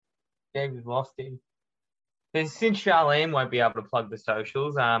Yeah, we've lost him. Since Charlene won't be able to plug the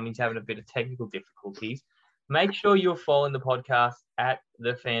socials, he's having a bit of technical difficulties. Make sure you're following the podcast at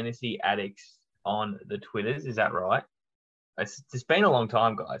the Fantasy Addicts on the Twitters. Is that right? It's been a long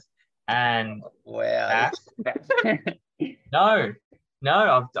time, guys. And Wow.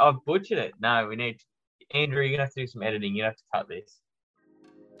 no, I've butchered it. No, we need Andrew. You're gonna have to do some editing. You have to cut this.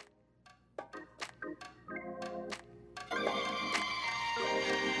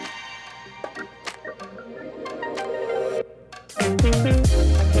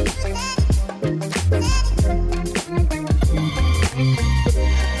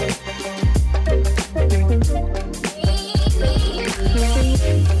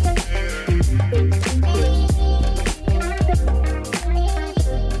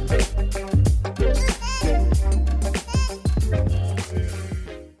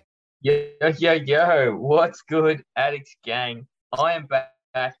 Yo, what's good, Addicts gang? I am back.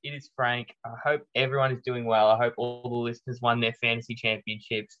 It is Frank. I hope everyone is doing well. I hope all the listeners won their fantasy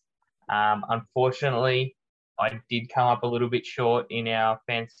championships. Unfortunately, I did come up a little bit short in our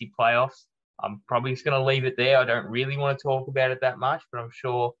fantasy playoffs. I'm probably just going to leave it there. I don't really want to talk about it that much, but I'm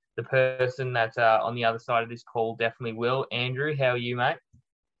sure the person that's on the other side of this call definitely will. Andrew, how are you, mate?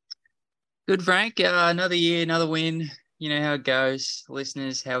 Good, Frank. Another year, another win. You know how it goes.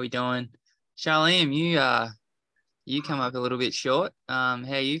 Listeners, how we doing? Charlene, you come up a little bit short. How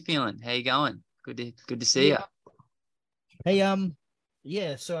are you feeling? How you going? Good to see you. Hey,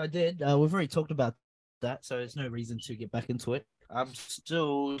 yeah, so I did. We've already talked about that, so there's no reason to get back into it. I'm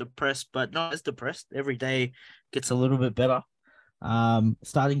still depressed, but not as depressed. Every day gets a little bit better.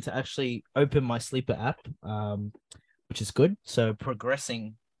 Starting to actually open my sleeper app, which is good. So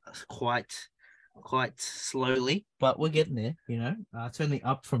progressing quite slowly, but we're getting there. It's only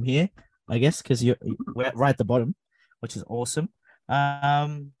up from here, I guess, because we're right at the bottom, which is awesome.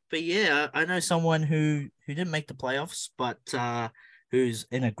 But yeah, I know someone who didn't make the playoffs, but who's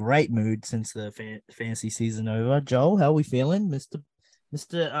in a great mood since the fantasy season over. Joel, how are we feeling, Mister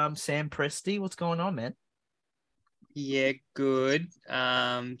Sam Presti? What's going on, man? Yeah, good.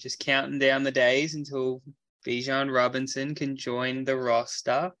 Just counting down the days until Bijan Robinson can join the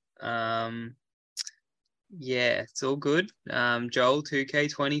roster. Yeah, it's all good. Joel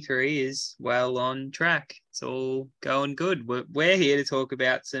 2K23 is well on track. It's all going good. We're here to talk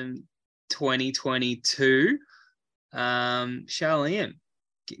about some 2022. Charlene,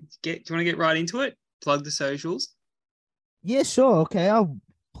 do you want to get right into it? Plug the socials. Yeah, sure. Okay, I'll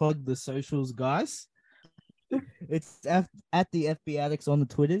plug the socials, guys. It's at the FB Addicts on the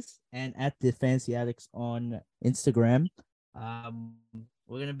Twitters and at the Fancy Addicts on Instagram.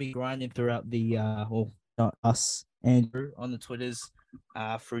 We're gonna be grinding throughout the not us, Andrew, on the Twitters,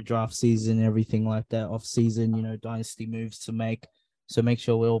 through draft season and everything like that, off season, dynasty moves to make. So make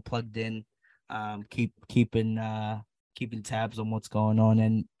sure we're all plugged in. Keeping tabs on what's going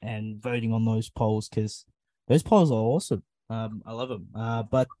on and voting on those polls, because those polls are awesome. I love them.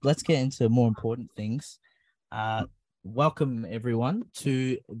 But let's get into more important things. Welcome everyone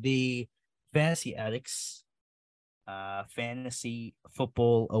to the Fantasy Addicts Fantasy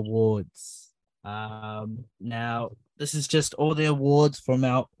Football Awards. Now this is just all the awards from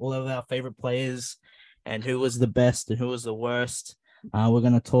all of our favorite players and who was the best and who was the worst. We're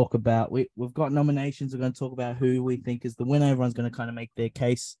going to talk about we've got nominations. We're going to talk about who we think is the winner. Everyone's going to kind of make their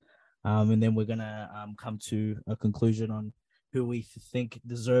case, and then we're going to come to a conclusion on who we think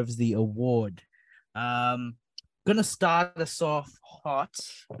deserves the award. Going to start us off hot.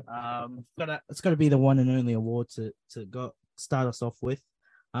 It's going to be the one and only award to start us off with.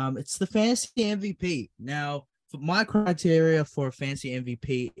 It's the fantasy MVP. Now, my criteria for a fantasy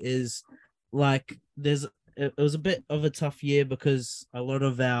MVP is like it was a bit of a tough year because a lot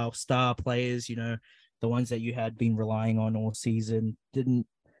of our star players, the ones that you had been relying on all season, didn't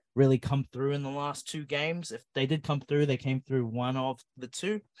really come through in the last two games. If they did come through, they came through one of the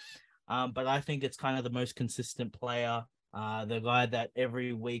two. But I think it's kind of the most consistent player, the guy that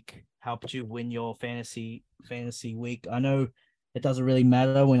every week helped you win your fantasy week. I know it doesn't really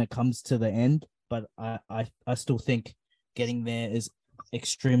matter when it comes to the end, but I still think getting there is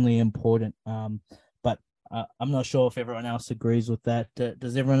extremely important. But I'm not sure if everyone else agrees with that.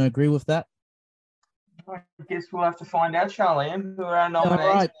 Does everyone agree with that? I guess we'll have to find out, Charlene, who are our nominees.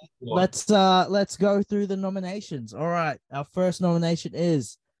 All right, let's go through the nominations. All right, our first nomination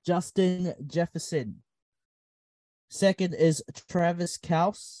is Justin Jefferson. Second is Travis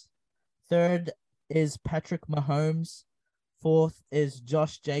Kelce. Third is Patrick Mahomes. Fourth is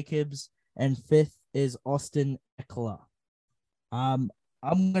Josh Jacobs. And fifth is Austin Eckler. I'm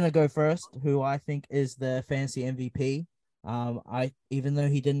going to go first, who I think is the fantasy MVP. I even though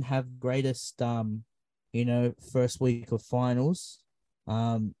he didn't have the greatest first week of finals,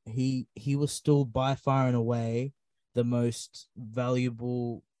 he was still by far and away the most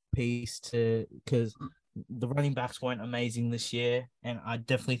valuable piece to because the running backs weren't amazing this year, and I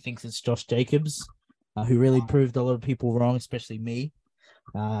definitely think it's Josh Jacobs, who really proved a lot of people wrong, especially me.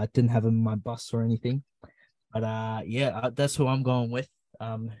 Didn't have him in my bus or anything, but that's who I'm going with.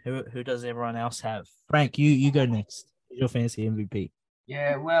 Who does everyone else have? Frank, you go next. Who's your fantasy MVP?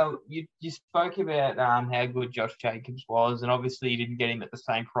 Yeah, well, you spoke about how good Josh Jacobs was, and obviously you didn't get him at the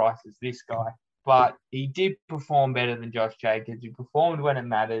same price as this guy, but he did perform better than Josh Jacobs. He performed when it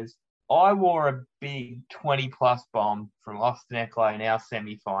matters. I wore a big 20-plus bomb from Austin Eckler in our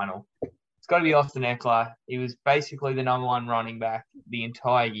semi-final. It's got to be Austin Eckler. He was basically the number one running back the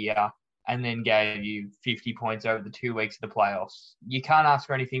entire year and then gave you 50 points over the 2 weeks of the playoffs. You can't ask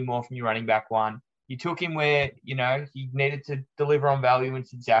for anything more from your running back one. You took him where, he needed to deliver on value, and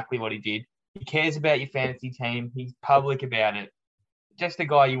it's exactly what he did. He cares about your fantasy team. He's public about it. Just the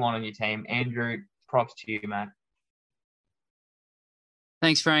guy you want on your team. Andrew, props to you, man.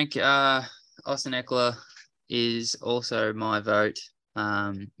 Thanks, Frank. Austin Eckler is also my vote.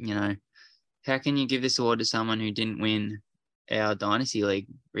 How can you give this award to someone who didn't win our Dynasty League,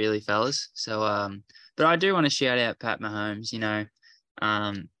 really, fellas? So, but I do want to shout out Pat Mahomes.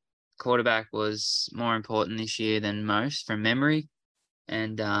 Quarterback was more important this year than most from memory.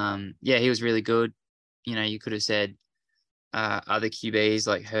 And, he was really good. You could have said other QBs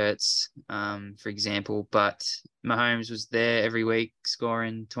like Hurts, for example, but Mahomes was there every week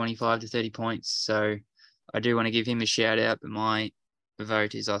scoring 25 to 30 points. So I do want to give him a shout out, but my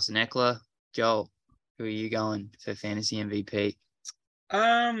vote is Austin Eckler. Joel, who are you going for fantasy MVP?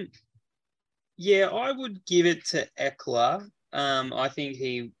 I would give it to Eckler. I think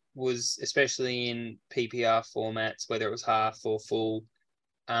he was, especially in PPR formats, whether it was half or full,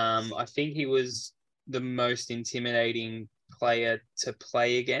 I think he was the most intimidating player to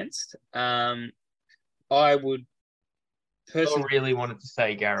play against. I would personally... I really wanted to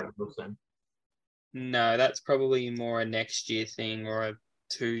say Garrett Wilson. No, that's probably more a next year thing or a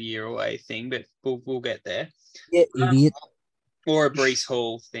 2-year away thing, but we'll get there. Yeah, idiot. Or a Breece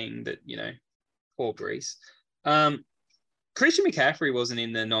Hall thing that, poor Breece. Christian McCaffrey wasn't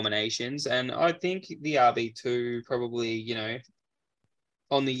in the nominations, and I think the RB2 probably,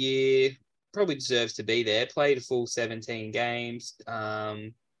 on the year probably deserves to be there. Played a full 17 games. All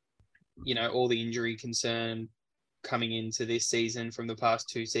the injury concern coming into this season from the past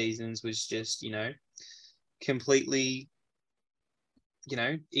 2 seasons was just, completely,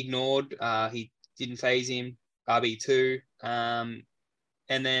 ignored. He didn't phase him. RB2. And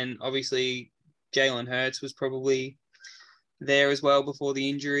then obviously Jalen Hurts was probably there as well before the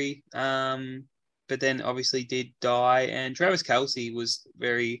injury. But then obviously did die. And Travis Kelce was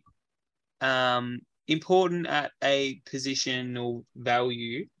very important at a positional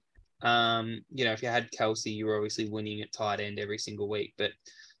value. If you had Kelce, you were obviously winning at tight end every single week. But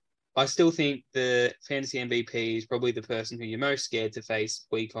I still think the fantasy MVP is probably the person who you're most scared to face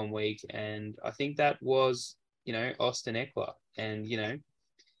week on week. And I think that was, Austin Eckler. And,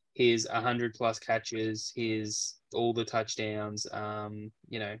 his 100+ catches, his all the touchdowns,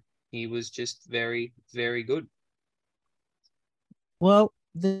 he was just very, very good. Well,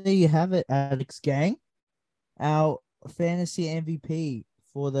 there you have it, Addicts gang. Our fantasy MVP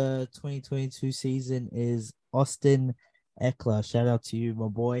for the 2022 season is Austin Eckler. Shout out to you, my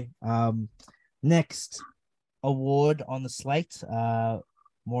boy. Next award on the slate,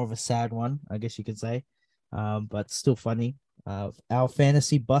 more of a sad one, I guess you could say, but still funny. Our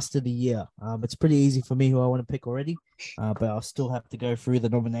fantasy bust of the year. It's pretty easy for me who I want to pick already, but I'll still have to go through the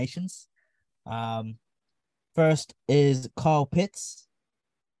nominations. First is Kyle Pitts.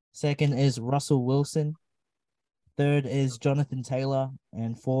 Second is Russell Wilson. Third is Jonathan Taylor.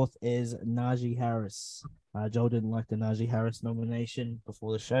 And fourth is Najee Harris. Joel didn't like the Najee Harris nomination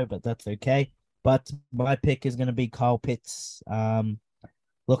before the show, but that's okay. But my pick is going to be Kyle Pitts.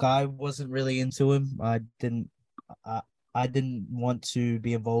 Look, I wasn't really into him. I didn't want to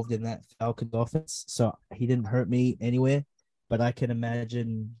be involved in that Falcons offense, so he didn't hurt me anywhere. But I can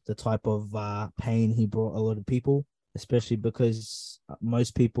imagine the type of pain he brought a lot of people, especially because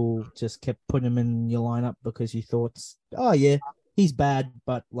most people just kept putting him in your lineup because you thought, oh, yeah, he's bad,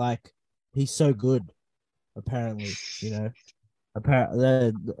 but, like, he's so good, apparently,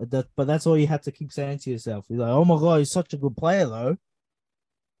 Apparently, but that's all you have to keep saying to yourself. You're like, oh, my God, he's such a good player, though.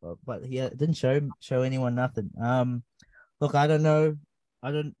 But he didn't show anyone nothing. Look, I don't know.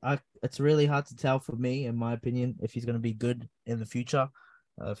 It's really hard to tell for me, in my opinion, if he's going to be good in the future.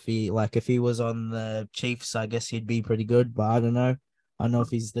 If he was on the Chiefs, I guess he'd be pretty good, but I don't know. I don't know if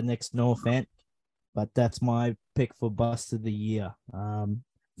he's the next Noah Fant, but that's my pick for bust of the year.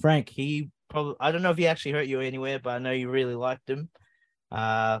 Frank, he probably, I don't know if he actually hurt you anywhere, but I know you really liked him.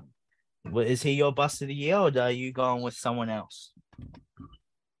 Is he your bust of the year, or are you going with someone else?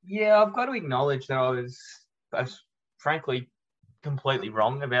 Yeah, I've got to acknowledge that I was frankly completely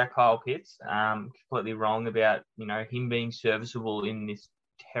wrong about Kyle Pitts. Completely wrong about him being serviceable in this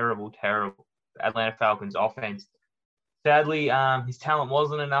terrible Atlanta Falcons offense. Sadly, his talent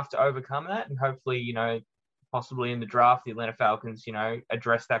wasn't enough to overcome that, and hopefully, possibly in the draft, the Atlanta Falcons,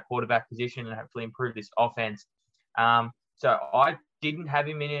 address that quarterback position and hopefully improve this offense. So I didn't have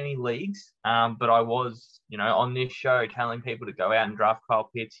him in any leagues, but I was, on this show telling people to go out and draft Kyle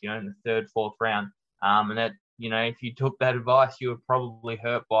Pitts, in the third, fourth round. And that, if you took that advice, you were probably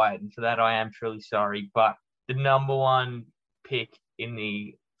hurt by it. And for that, I am truly sorry. But the number one pick in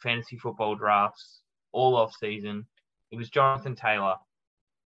the fantasy football drafts all off season, it was Jonathan Taylor.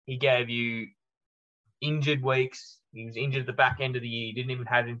 He gave you injured weeks. He was injured at the back end of the year. You didn't even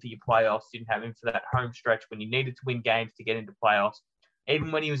have him for your playoffs. Didn't have him for that home stretch when you needed to win games to get into playoffs.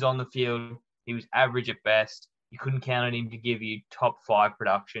 Even when he was on the field, he was average at best. You couldn't count on him to give you top 5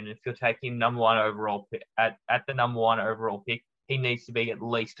 production. If you're taking number one overall pick, at the number one overall pick, he needs to be at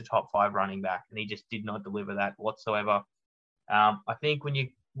least a top 5 running back, and he just did not deliver that whatsoever. I think when you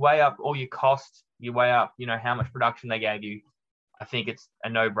weigh up all your costs, you weigh up, how much production they gave you, I think it's a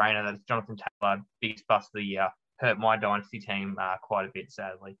no-brainer that it's Jonathan Taylor, biggest bust of the year. Hurt my dynasty team quite a bit,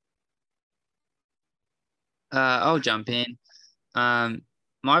 sadly. I'll jump in. My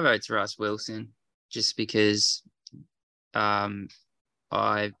vote's Russ Wilson, just because Frank,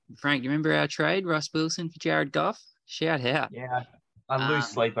 you remember our trade, Russ Wilson for Jared Goff? Shout out. Yeah, I lose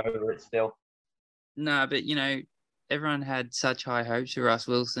sleep over it still. No, but, everyone had such high hopes for Russ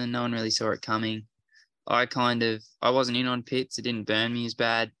Wilson. No one really saw it coming. I wasn't in on Pitts. It didn't burn me as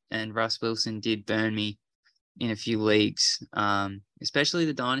bad. And Russ Wilson did burn me in a few leagues, especially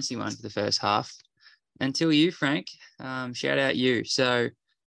the dynasty one for the first half. Until you, Frank, shout out you. So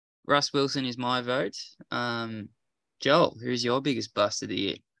Russ Wilson is my vote. Joel, who's your biggest bust of the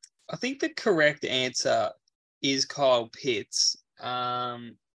year? I think the correct answer is Kyle Pitts.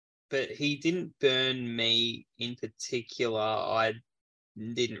 But he didn't burn me in particular. I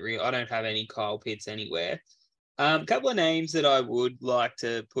don't have any Kyle Pitts anywhere. A couple of names that I would like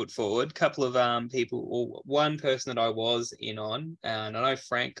to put forward. A couple of people, or one person that I was in on, and I know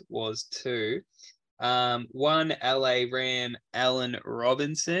Frank was too. One LA Ram, Allen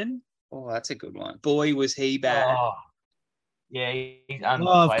Robinson. Oh, that's a good one. Boy, was he bad. Oh, yeah, he's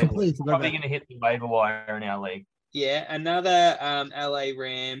unplayable. Probably going to hit the waiver wire in our league. Yeah, another LA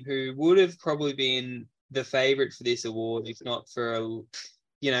Ram who would have probably been the favorite for this award, if not for a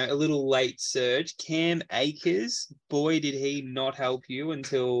little late surge. Cam Akers, boy, did he not help you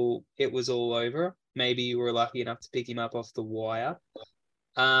until it was all over. Maybe you were lucky enough to pick him up off the wire.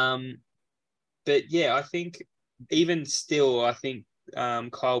 But yeah, I think even still,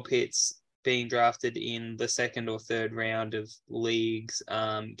 Kyle Pitts being drafted in the second or third round of leagues,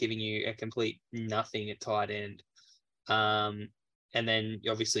 giving you a complete nothing at tight end. And then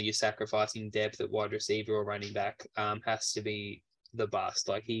obviously you're sacrificing depth at wide receiver or running back, has to be the bust.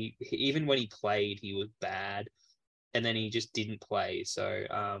 Like he even when he played, he was bad, and then he just didn't play. So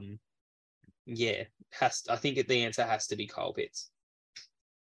I think the answer has to be Kyle Pitts.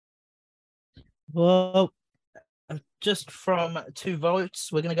 Well, just from 2 votes,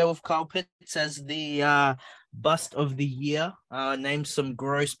 we're gonna go with Kyle Pitts as the bust of the year. Name some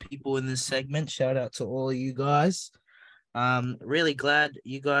gross people in this segment. Shout out to all of you guys. Really glad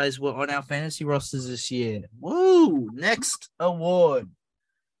you guys were on our fantasy rosters this year. Woo! Next award,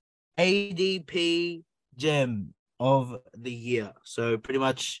 ADP Gem of the Year. So pretty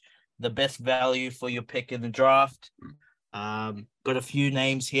much the best value for your pick in the draft. Got a few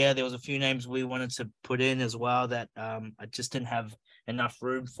names here. There was a few names we wanted to put in as well that I just didn't have enough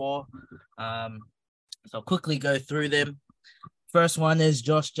room for. So I'll quickly go through them. First one is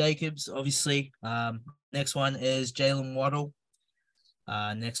Josh Jacobs, obviously. Next one is Jalen Waddle.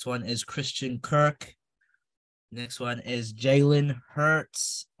 Next one is Christian Kirk. Next one is Jalen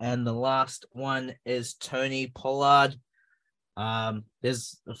Hurts. And the last one is Tony Pollard.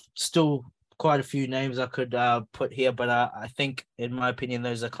 There's still quite a few names I could put here, but I think, in my opinion,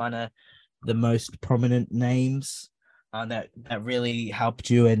 those are kind of the most prominent names that really helped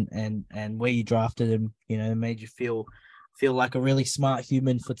you and where you drafted them, made you feel like a really smart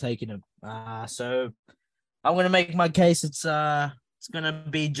human for taking them. So I'm going to make my case. It's going to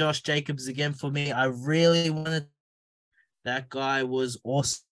be Josh Jacobs again for me. I really wanted That guy was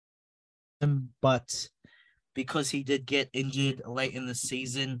awesome, but because he did get injured late in the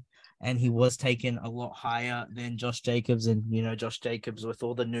season and he was taken a lot higher than Josh Jacobs, and Josh Jacobs with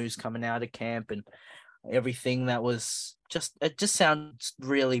all the news coming out of camp and everything that was it just sounds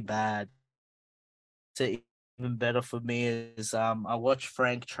really bad. To even better for me is I watched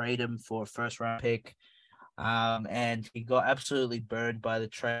Frank trade him for a first round pick. And he got absolutely burned by the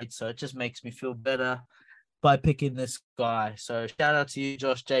trade. So it just makes me feel better by picking this guy. So shout out to you,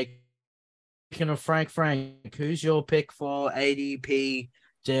 Josh Jacobs. Speaking of Frank, who's your pick for ADP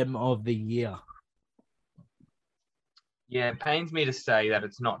Gem of the Year? Yeah, it pains me to say that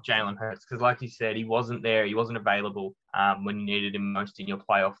it's not Jalen Hurts because, like you said, he wasn't there. He wasn't available when you needed him most in your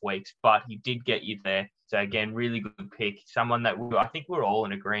playoff weeks, but he did get you there. So, again, really good pick. Someone that I think we're all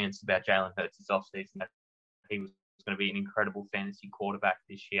in agreement about Jalen Hurts this offseason, that he was going to be an incredible fantasy quarterback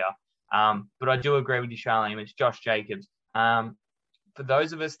this year. But I do agree with you, Charlene. It's Josh Jacobs. For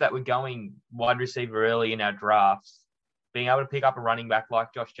those of us that were going wide receiver early in our drafts, being able to pick up a running back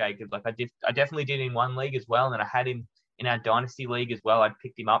like Josh Jacobs, like I definitely did in one league as well, and I had him in our dynasty league as well. I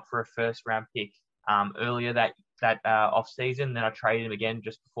picked him up for a first round pick earlier that off season. Then I traded him again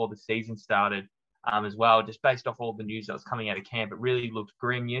just before the season started as well, just based off all the news that was coming out of camp. It really looked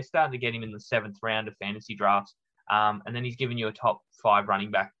grim. You're starting to get him in the 7th round of fantasy drafts. And then he's given you a top 5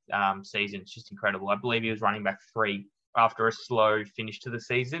 running back season. It's just incredible. I believe he was running back 3 after a slow finish to the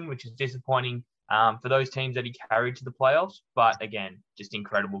season, which is disappointing for those teams that he carried to the playoffs. But again, just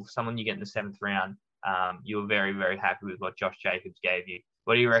incredible. For someone you get in the 7th round, you were very, very happy with what Josh Jacobs gave you.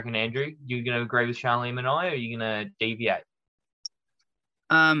 What do you reckon, Andrew? You going to agree with Charlene and I, or are you going to deviate?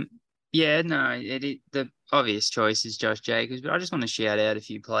 Yeah, no, the obvious choice is Josh Jacobs, but I just want to shout out a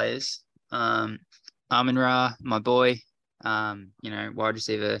few players. Amon-Ra, my boy, wide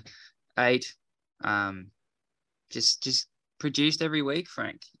receiver 8, just produced every week,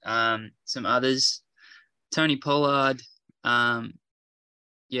 Frank. Some others, Tony Pollard. I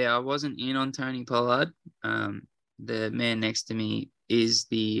wasn't in on Tony Pollard. The man next to me is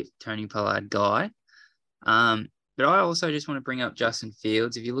the Tony Pollard guy. But I also just want to bring up Justin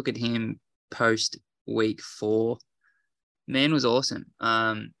Fields. If you look at him post week 4, man was awesome.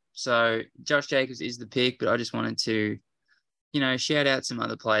 So Josh Jacobs is the pick, but I just wanted to, shout out some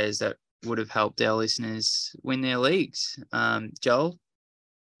other players that would have helped our listeners win their leagues. Joel,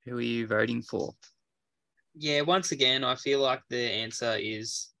 who are you voting for? Yeah, once again, I feel like the answer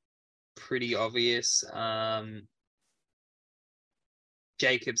is pretty obvious.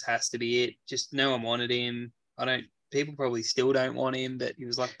 Jacobs has to be it. Just no one wanted him. People probably still don't want him, but he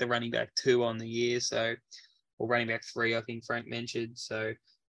was like the running back 2 on the year. So, or running back 3, I think Frank mentioned. So,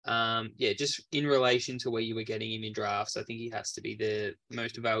 just in relation to where you were getting him in drafts, I think he has to be the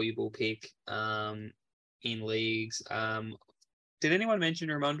most valuable pick in leagues. Did anyone mention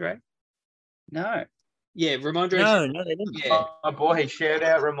Ramondre? No. Yeah, Ramondre. No, they didn't. Yeah. Oh, boy, shout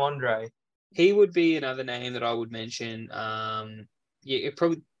out Ramondre. He would be another name that I would mention. It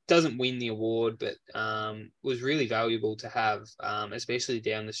probably doesn't win the award, but was really valuable to have, especially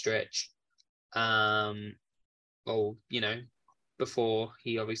down the stretch. Before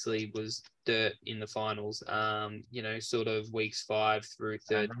he obviously was dirt in the finals, sort of weeks 5 through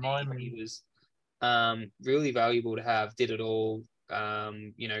 13, he was really valuable to have, did it all,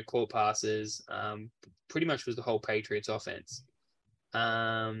 caught passes, pretty much was the whole Patriots offense.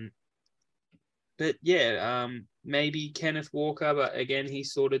 But yeah, maybe Kenneth Walker, but again, he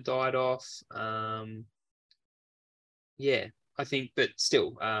sort of died off. I think, but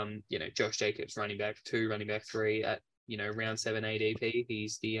still, Josh Jacobs, running back 2, running back 3 at, round 7 ADP.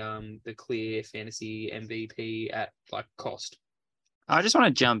 He's the clear fantasy MVP at like cost. I just want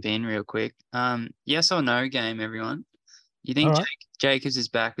to jump in real quick. Yes or no game, everyone? You think Right. Jacobs is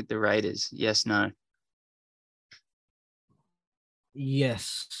back with the Raiders? Yes, no?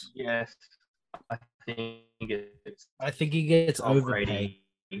 Yes. Yes. I think he gets Tom overpaid. Brady.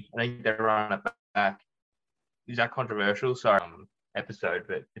 I think they're running it back. Is that controversial? Sorry, episode,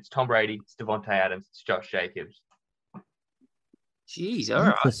 but it's Tom Brady, it's Devontae Adams, it's Josh Jacobs. Jeez,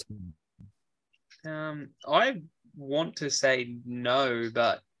 all right. I want to say no,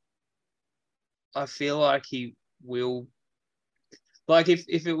 but I feel like he will. Like if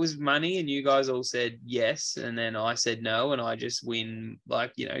it was money and you guys all said yes, and then I said no, and I just win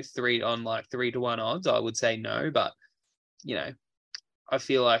 3 to 1 odds, I would say no. But I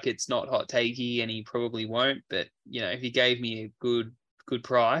feel like it's not hot takey, and he probably won't. But if he gave me a good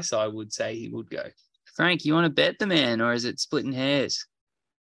price, I would say he would go. Frank, you want to bet the man, or is it splitting hairs?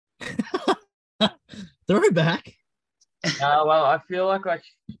 Throwback. Well, I feel like I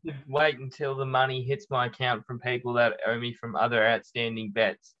should wait until the money hits my account from people that owe me from other outstanding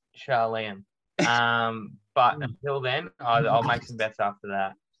bets, Charlene. But until then, I'll make some bets after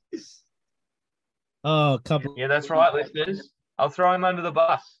that. Oh, couple. Yeah, that's right, listeners. I'll throw him under the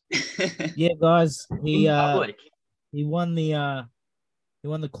bus Yeah, guys. in public. He won the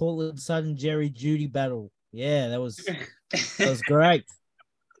Cortland Sutton Jerry Judy battle. Yeah, that was great.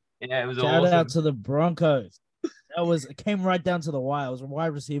 Yeah, it was Shout awesome. out to the Broncos. It came right down to the wire. It was wide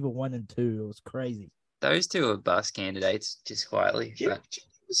receiver 1 and 2. It was crazy. Those two are bus candidates, just quietly. Yeah. But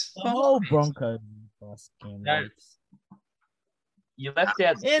The whole Broncos bus candidates. You left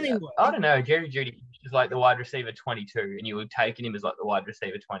out. Anyway. I don't know. Jerry Judy is like the wide receiver 22, and you were taking him as like the wide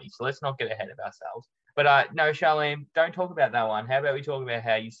receiver 20. So let's not get ahead of ourselves. But no, Charlene, don't talk about that one. How about we talk about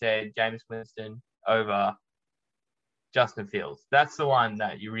how you said Jameis Winston over Justin Fields? That's the one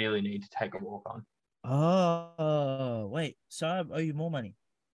that you really need to take a walk on. Oh, wait. So I owe you more money.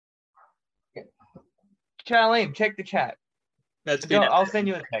 Charlene, check the chat. I'll send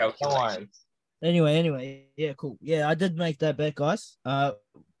you a text. Don't worry. Anyway, yeah, cool. Yeah, I did make that bet, guys. I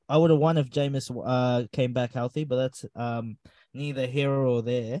would have won if Jameis came back healthy, but that's neither here or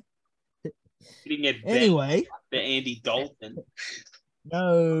there. You didn't get Anyway, the Andy Dalton.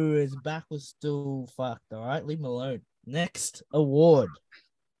 no, his back was still fucked. All right, leave him alone. Next award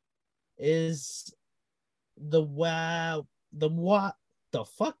is the waiver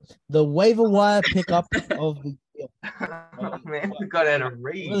wire pickup of the year. Oh, man, we got out of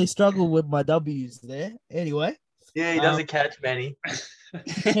read. Really struggled with my W's there. Anyway. Yeah, he doesn't catch many.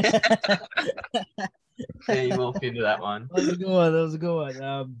 Yeah, you walked into that one. That was a good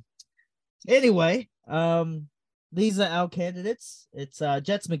one. Anyway, these are our candidates. It's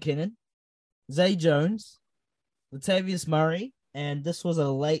Jets McKinnon, Zay Jones, Latavius Murray, and this was a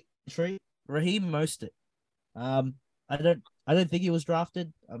late treat, Raheem Mostert. I don't think he was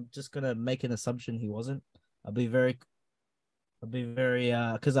drafted. I'm just gonna make an assumption he wasn't. I'll be very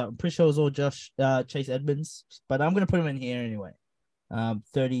because I'm pretty sure it was all Chase Edmonds, but I'm gonna put him in here anyway.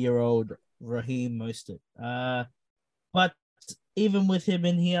 30-year-old Raheem Mostert. But even with him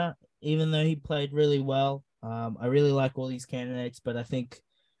in here, even though he played really well, I really like all these candidates, but I think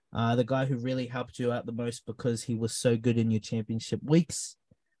the guy who really helped you out the most because he was so good in your championship weeks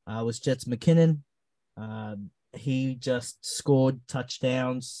was Jets McKinnon. He just scored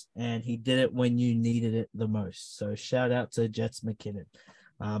touchdowns, and he did it when you needed it the most. So shout out to Jets McKinnon.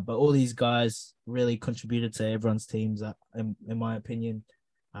 But all these guys really contributed to everyone's teams, in my opinion.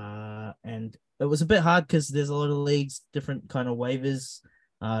 And it was a bit hard because there's a lot of leagues, different kind of waivers.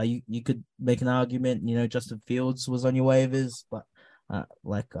 You could make an argument, Justin Fields was on your waivers, but I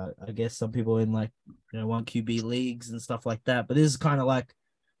guess some people in 1 QB leagues and stuff like that. But this is kind of like,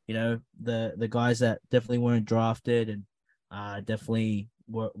 the guys that definitely weren't drafted and definitely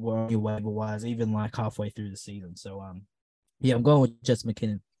were on your waiver wires, even halfway through the season. So yeah, I'm going with Jets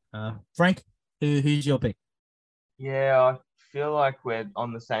McKinnon. Frank, who's your pick? Yeah, I feel like we're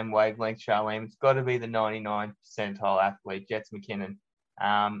on the same wavelength, Charlene. It's got to be the 99th percentile athlete, Jets McKinnon.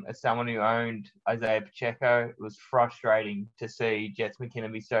 As someone who owned Isaiah Pacheco, it was frustrating to see Jets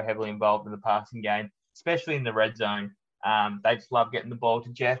McKinnon be so heavily involved in the passing game, especially in the red zone. They just love getting the ball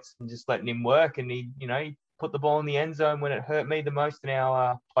to Jets and just letting him work. And he put the ball in the end zone when it hurt me the most in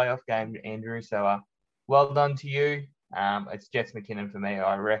our playoff game, Andrew. So well done to you. It's Jets McKinnon for me.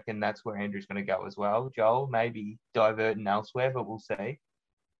 I reckon that's where Andrew's going to go as well. Joel, maybe diverting elsewhere, but we'll see.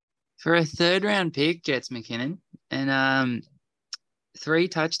 For a 3rd-round pick, Jets McKinnon, and 3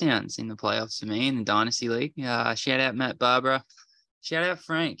 touchdowns in the playoffs for me in the Dynasty League. Shout out Matt Barbara. Shout out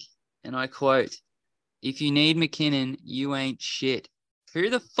Frank. And I quote, "If you need McKinnon, you ain't shit." Who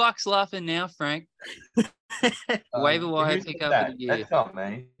the fuck's laughing now, Frank? Waiver wire pickup of the year. That's not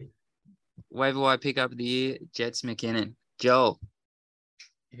me. Waiver wire pickup of the year, Jets McKinnon. Joel,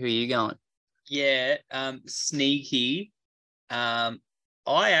 who are you going? Yeah, sneaky. I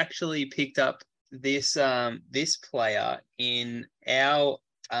actually picked up this player in our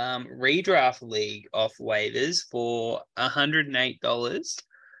redraft league off waivers for $108.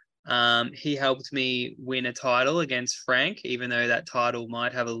 He helped me win a title against Frank, even though that title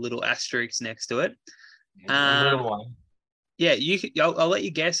might have a little asterisk next to it. A little one. Yeah, I'll let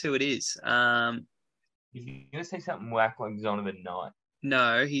you guess who it is. You're gonna say something whack like Zonovan Knight.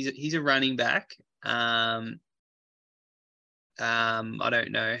 No, he's a running back. I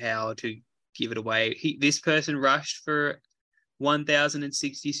don't know how to give it away. This person rushed for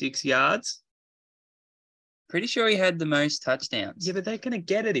 1,066 yards. Pretty sure he had the most touchdowns. Yeah, but they're gonna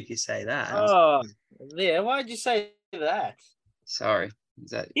get it if you say that. Oh, yeah. Why'd you say that? Sorry. Is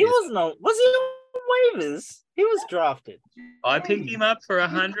that He wasn't on. Was he on waivers. He was drafted. I picked him up for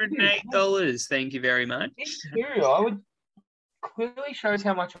 $108. Thank you very much. Me too. I would clearly shows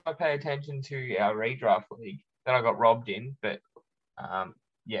how much I pay attention to our redraft league that I got robbed in. But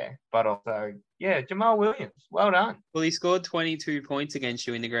but also Jamal Williams, well done. Well, he scored 22 points against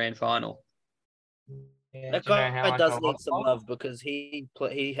you in the grand final. Yeah, That do you know how guy much does I need lost some by? love because he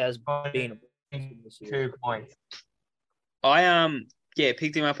has been 2 points. I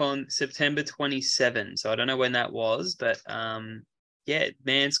picked him up on September 27. So I don't know when that was, but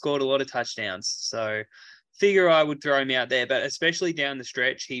man scored a lot of touchdowns. So figure I would throw him out there, but especially down the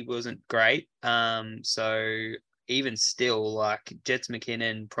stretch, he wasn't great. So even still, like Jets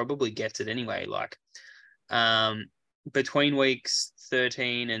McKinnon probably gets it anyway. Like between weeks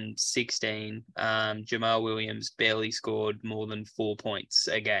 13 and 16, Jamal Williams barely scored more than 4 points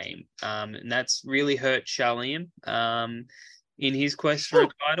a game. And that's really hurt Charliam in his quest for a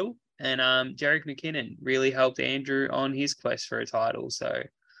title. And Jarek McKinnon really helped Andrew on his quest for a title. So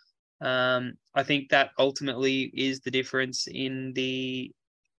I think that ultimately is the difference in the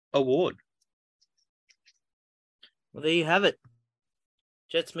award. Well, there you have it.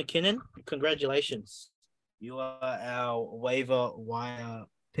 Jets McKinnon, congratulations. You are our waiver wire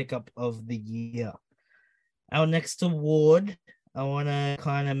pickup of the year. Our next award, I want to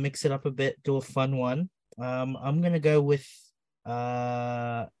kind of mix it up a bit, do a fun one. I'm going to go with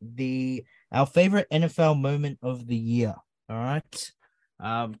our favorite NFL moment of the year. All right.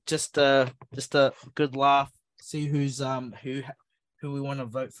 Just a good laugh. See who's who we want to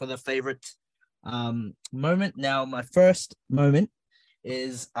vote for the favorite moment. Now, my first moment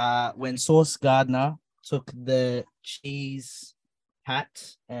is when Sauce Gardner took the cheese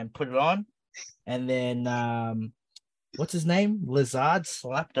hat and put it on, and then what's his name? Lazard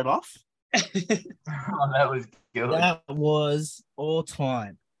slapped it off. Oh, that was good. That was all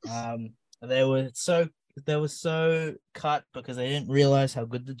time. They were so cut because they didn't realize how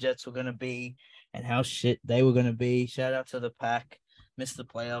good the Jets were gonna be and how shit they were gonna be. Shout out to the Pack. Missed the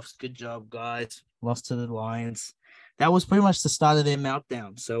playoffs. Good job, guys. Lost to the Lions. That was pretty much the start of their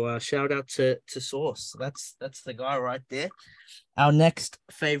meltdown. So shout out to Sauce. That's the guy right there. Our next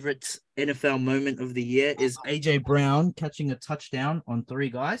favorite NFL moment of the year is AJ Brown catching a touchdown on 3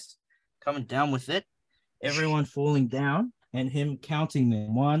 guys, coming down with it, everyone falling down, and him counting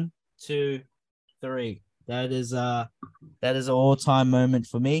them 1, 2, 3. That is an all-time moment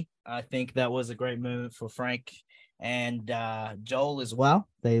for me. I think that was a great moment for Frank and Joel as well.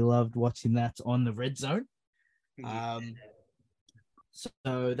 They loved watching that on the Red Zone.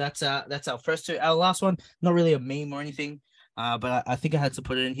 So that's our first two. Our last one, not really a meme or anything, but I think I had to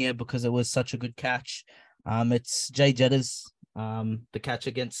put it in here because it was such a good catch. It's Jay Jetter's the catch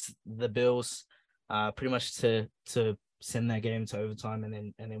against the Bills, pretty much to send that game to overtime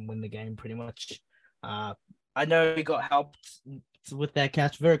and then win the game pretty much. I know he got helped with that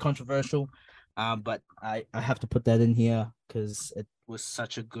catch, very controversial, but I have to put that in here because it was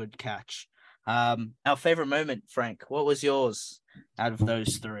such a good catch. Our favorite moment, Frank, what was yours out of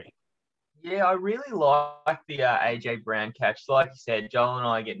those 3? Yeah, I really like the AJ Brown catch. Like you said, Joel and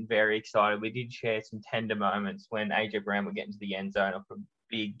I are getting very excited. We did share some tender moments when AJ Brown would get into the end zone off a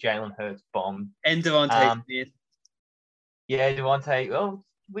big Jalen Hurts bomb. And Devontae Smith. Yeah, Devontae. Well,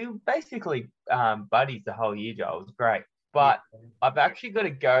 we were basically buddies the whole year, Joel. It was great. But I've actually got to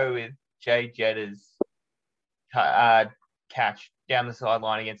go with Jay Jetter's catch down the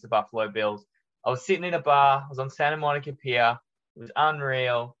sideline against the Buffalo Bills. I was sitting in a bar. I was on Santa Monica Pier. It was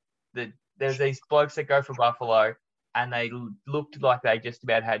unreal. There's these blokes that go for Buffalo, and they looked like they just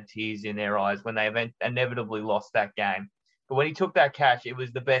about had tears in their eyes when they inevitably lost that game. But when he took that catch, it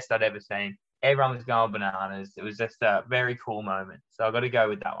was the best I'd ever seen. Everyone was going bananas. It was just a very cool moment. So I've got to go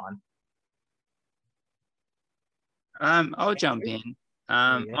with that one. I'll jump in.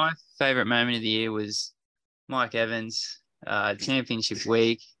 My favorite moment of the year was Mike Evans, championship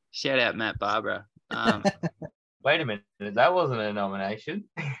week. Shout out Matt Barbara. Wait a minute, that wasn't a nomination.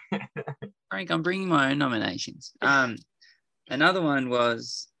 Frank, I'm bringing my own nominations. Another one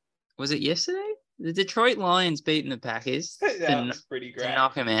was it yesterday? The Detroit Lions beating the Packers. That was pretty great. To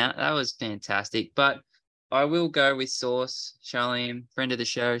knock them out. That was fantastic. But I will go with Sauce, Charlian, friend of the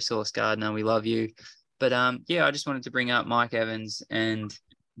show, Sauce Gardner. We love you. But I just wanted to bring up Mike Evans and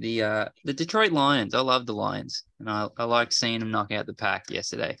the Detroit Lions. I love the Lions, and I liked seeing them knock out the Pack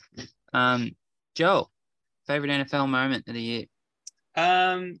yesterday. Joel, favorite NFL moment of the year?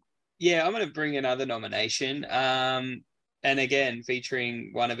 I'm going to bring another nomination. And again, featuring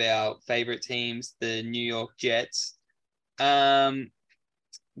one of our favorite teams, the New York Jets. When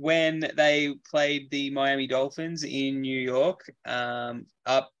they played the Miami Dolphins in New York,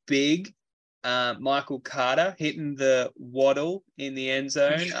 up big, Michael Carter hitting the waddle in the end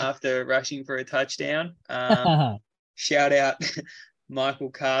zone after rushing for a touchdown. Shout out Michael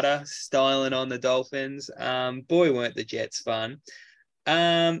Carter styling on the Dolphins. Boy, weren't the Jets fun.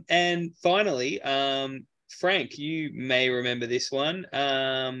 And finally, Frank, you may remember this one.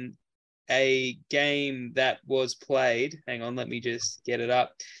 A game that was played. Hang on, let me just get it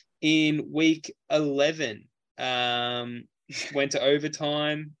up. In week 11, went to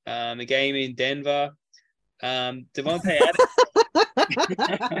overtime. A game in Denver. Devontae Adams.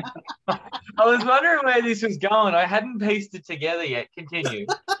 I was wondering where this was going. I hadn't pieced it together yet. Continue.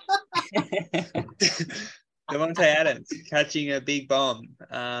 Devontae Adams catching a big bomb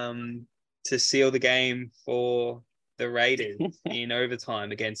to seal the game for the Raiders in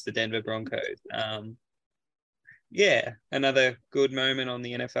overtime against the Denver Broncos. Yeah, another good moment on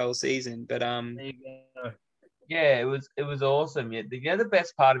the NFL season. But There you go. Yeah, it was awesome. Yeah, the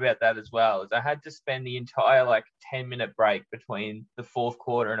best part about that as well is I had to spend the entire 10-minute break between the fourth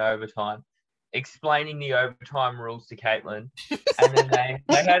quarter and overtime explaining the overtime rules to Caitlin, and then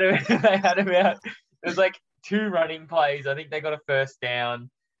they had about it was like 2 running plays. I think they got a first down,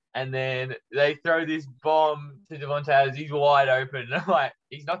 and then they throw this bomb to Devontae Adams. He's wide open, and I'm like,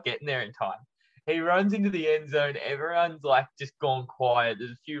 he's not getting there in time. He runs into the end zone. Everyone's just gone quiet.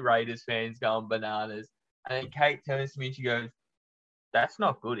 There's a few Raiders fans going bananas. And then Kate turns to me and she goes, "That's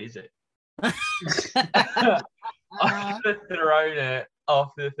not good, is it?" I could have thrown it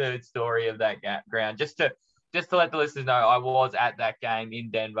off the third story of that ground just to let the listeners know I was at that game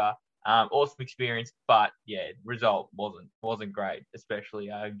in Denver. Awesome experience, but yeah, result wasn't great,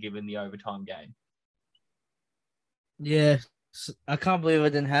 especially given the overtime game. Yeah, I can't believe I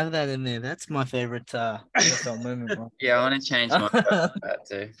didn't have that in there. That's my favorite NFL moment. Bro. Yeah, I want to change my vote for that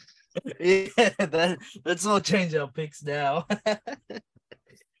too. Yeah, let's all change our picks now.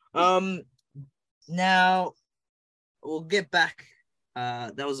 Now we'll get back.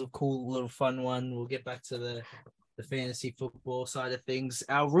 That was a cool little fun one. We'll get back to the fantasy football side of things.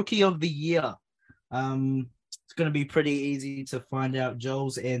 Our rookie of the year. It's gonna be pretty easy to find out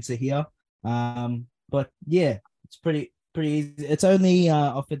Joel's answer here. But yeah, it's pretty easy. It's only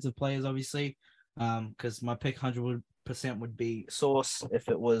offensive players, obviously. Because my pick 100% would be Sauce if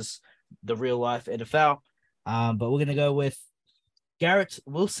it was the real life NFL. But we're gonna go with Garrett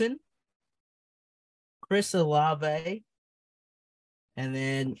Wilson, Chris Olave, and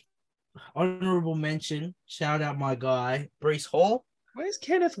then honorable mention. Shout out my guy Brees Hall. Where's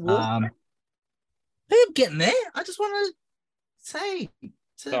Kenneth Walker? I'm getting there. I just want to say,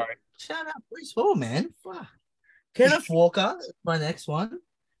 Sorry. Shout out Brees Hall, man. Fuck. Kenneth Walker is my next one,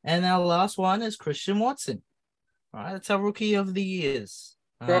 and our last one is Christian Watson. All right, that's our rookie of the years.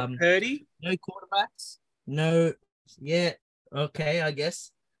 Brock Purdy? No quarterbacks. No, yeah, okay, I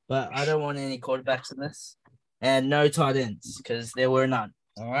guess. But I don't want any quarterbacks in this. And no tight ends, because there were none.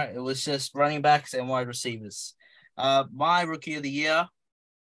 All right, it was just running backs and wide receivers. My rookie of the year,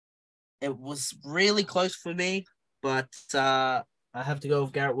 it was really close for me, but I have to go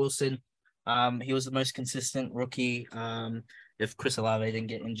with Garrett Wilson. He was the most consistent rookie. If Chris Olave didn't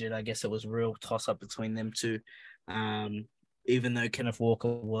get injured, I guess it was a real toss-up between them two. Even though Kenneth Walker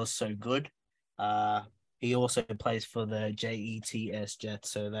was so good, he also plays for the Jets,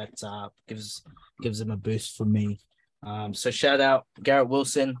 so that gives him a boost for me. So shout out Garrett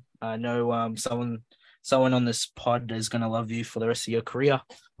Wilson. I know someone on this pod is gonna love you for the rest of your career,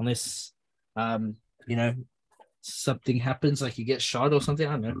 unless something happens, like you get shot or something.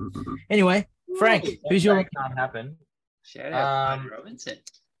 I don't know. Anyway, Frank, who's your? Can't happen. Shout out Brian Robinson.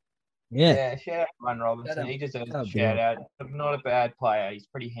 Yeah, shout out Brian Robinson. He deserves a be shout out. Not a bad player. He's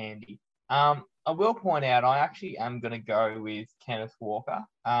pretty handy. I will point out I actually am going to go with Kenneth Walker.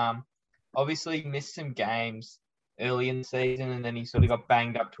 Obviously missed some games early in the season, and then he sort of got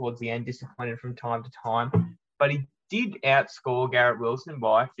banged up towards the end, disappointed from time to time. But he did outscore Garrett Wilson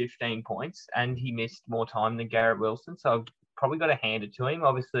by 15 points, and he missed more time than Garrett Wilson. So I've probably got to hand it to him.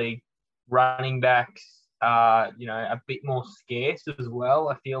 Obviously, running backs are, a bit more scarce as well.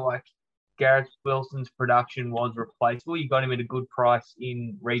 I feel like Garrett Wilson's production was replaceable. You got him at a good price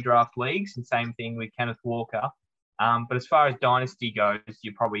in redraft leagues, and same thing with Kenneth Walker. But as far as dynasty goes,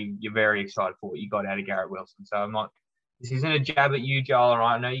 you're very excited for what you got out of Garrett Wilson. So this isn't a jab at you, Joel.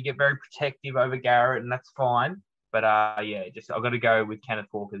 Right? I know you get very protective over Garrett, and that's fine. But I've got to go with Kenneth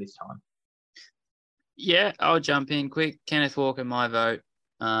Walker this time. Yeah, I'll jump in quick. Kenneth Walker, my vote.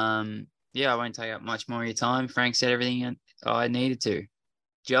 I won't take up much more of your time. Frank said everything I needed to.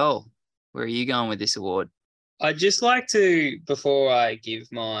 Joel, where are you going with this award? I'd just like to, before I give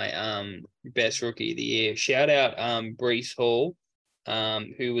my best rookie of the year, shout out Brees Hall.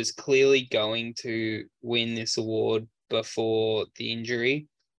 who was clearly going to win this award before the injury.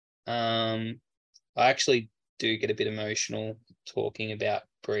 I actually do get a bit emotional talking about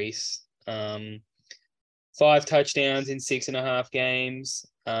Brees. 5 touchdowns in 6.5 games.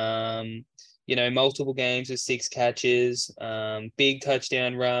 Multiple games with 6 catches, big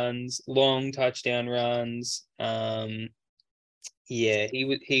touchdown runs, long touchdown runs.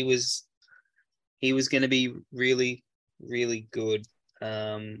 He was going to be really, really good.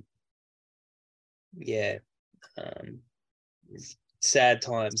 Sad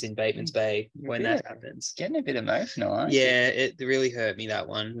times in Bateman's Bay when that happens. Getting a bit emotional, aren't you? Yeah, it really hurt me, that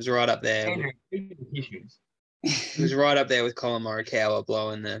one. It was right up there. Andrew, It was right up there with Colin Morikawa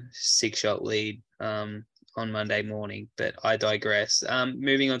blowing the 6-shot lead on Monday morning, but I digress.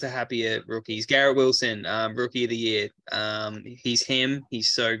 Moving on to happier rookies. Garrett Wilson, Rookie of the Year. He's him.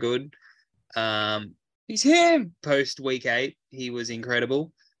 He's so good. He's him. Post week 8, he was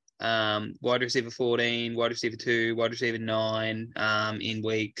incredible. Wide receiver 14, wide receiver 2, wide receiver 9 in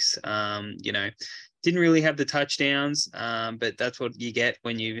weeks. Didn't really have the touchdowns, but that's what you get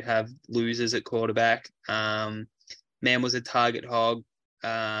when you have losers at quarterback. Man was a target hog.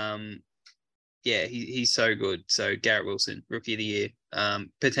 He's so good. So Garrett Wilson, Rookie of the Year,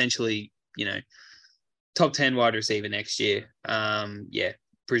 potentially, top 10 wide receiver next year.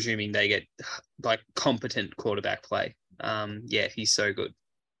 Presuming they get like competent quarterback play. He's so good.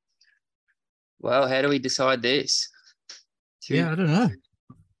 Well, how do we decide this? I don't know.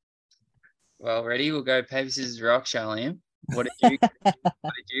 Well, ready? We'll go paper, scissors, rock, Charlene. What did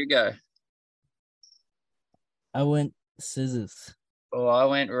you go? I went scissors. Oh, I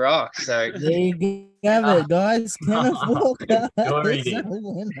went rock. So There you have it, guys. Kenneth Walker Sorry, is a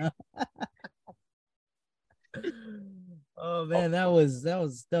winner. Oh man, that was a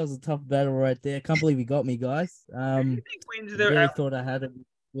tough battle right there. Can't believe you got me, guys. Who do you think wins I really thought I had it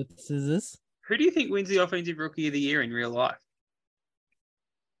with scissors. Who do you think wins the offensive Rookie of the Year in real life?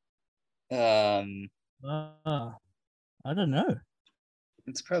 I don't know.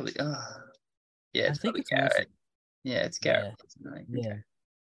 It's probably I think it's Garrett. Wilson. Yeah, it's Garrett. Yeah,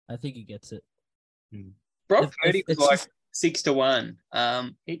 I think he gets it. Brock Purdy was like 6-1.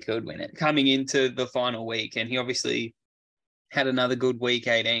 He could win it. Coming into the final week, and he obviously had another good week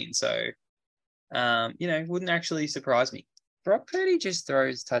 18. So, wouldn't actually surprise me. Brock Purdy just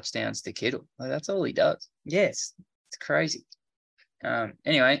throws touchdowns to Kittle. Like, that's all he does. Yes, it's crazy.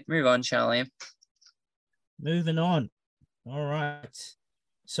 Anyway, move on, Charlene. Moving on. All right.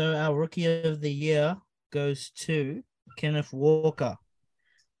 So our Rookie of the Year goes to Kenneth Walker.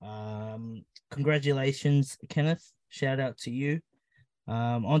 Congratulations, Kenneth. Shout out to you.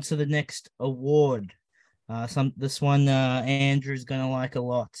 On to the next award. This one Andrew's gonna like a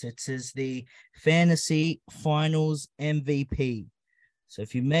lot. It says the Fantasy Finals MVP. So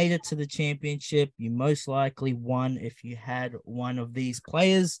if you made it to the championship, you most likely won if you had one of these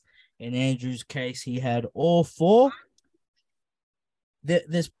players. In Andrew's case, he had all 4.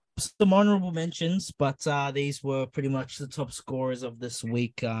 There's some honorable mentions, but these were pretty much the top scorers of this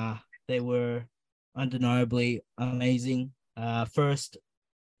week. They were undeniably amazing. First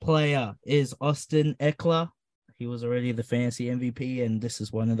player is Austin Eckler. He was already the fantasy MVP, and this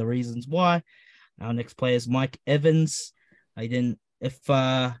is one of the reasons why. Our next player is Mike Evans. He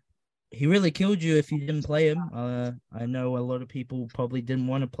really killed you if you didn't play him. I know a lot of people probably didn't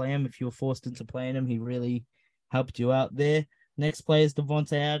want to play him. If you were forced into playing him, he really helped you out there. Next player is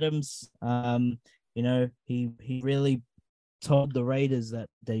Devontae Adams. He really told the Raiders that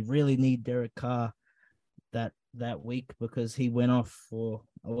they really need Derek Carr that week because he went off for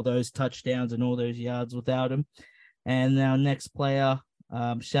all those touchdowns and all those yards without him. And our next player,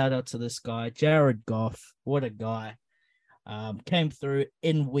 shout out to this guy, Jared Goff. What a guy. Came through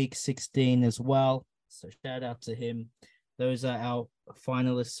in week 16 as well. So shout out to him. Those are our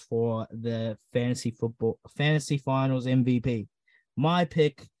finalists for the fantasy finals MVP. My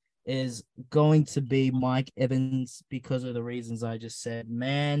pick is going to be Mike Evans because of the reasons I just said.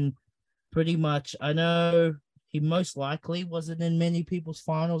 Man, pretty much, I know he most likely wasn't in many people's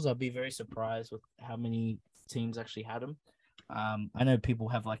finals. I'd be very surprised with how many teams actually had him. I know people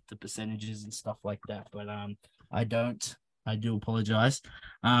have like the percentages and stuff like that, but I don't. I do apologize.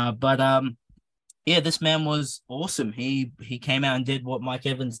 This man was awesome. He came out and did what Mike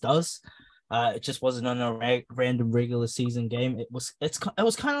Evans does. It just wasn't on a random regular season game. It was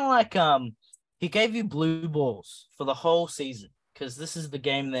kind of like he gave you blue balls for the whole season because this is the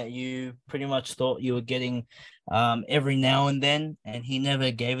game that you pretty much thought you were getting every now and then, and he never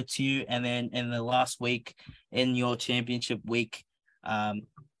gave it to you. And then in the last week, in your championship week,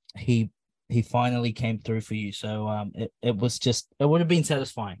 he he finally came through for you. So it was just it would have been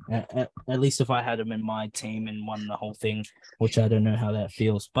satisfying. At least if I had him in my team and won the whole thing, which I don't know how that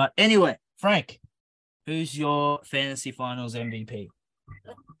feels. But anyway, Frank, who's your fantasy finals MVP?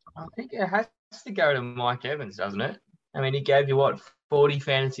 I think it has to go to Mike Evans, doesn't it? I mean, he gave you what 40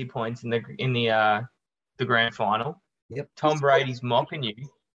 fantasy points in the grand final. Yep. Tom Brady's mocking you.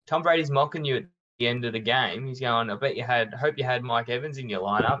 Tom Brady's mocking you at the end of the game. He's going, hope you had Mike Evans in your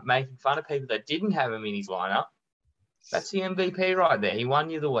lineup, making fun of people that didn't have him in his lineup. That's the MVP right there. He won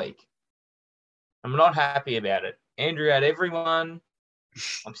you the week. I'm not happy about it. Andrew had everyone.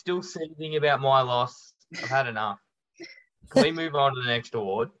 I'm still seething about my loss. I've had enough. Can we move on to the next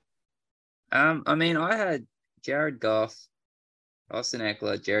award? I mean, I had Jared Goff, Austin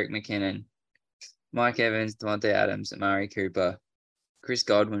Eckler, Jerick McKinnon, Mike Evans, Devontae Adams, Amari Cooper. Chris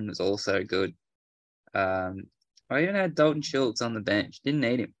Godwin was also good. I even had Dalton Schultz on the bench. Didn't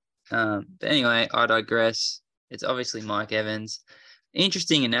need him. But anyway, I digress. It's obviously Mike Evans.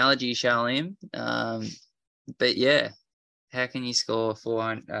 Interesting analogy, Shalim. But yeah, how can you score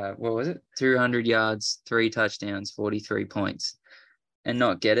 400? What was it? 200 yards, 3 touchdowns, 43 points, and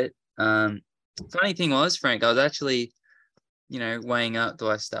not get it? Funny thing was, Frank, I was actually, weighing up, do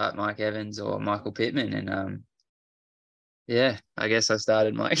I start Mike Evans or Michael Pittman? And yeah, I guess I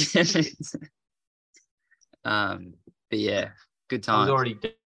started Mike Evans. But yeah, good I was time. already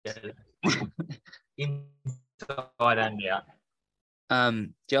dead. Inside and out.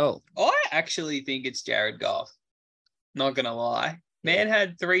 Joel. I actually think it's Jared Goff. Not gonna lie. Man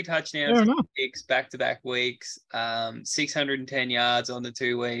had 3 touchdowns Fair in enough. 6 back-to-back weeks, 610 yards on the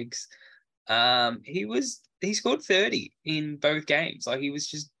 2 weeks. He scored 30 in both games. Like he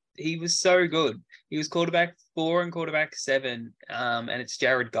was so good. He was quarterback 4 and quarterback 7. And it's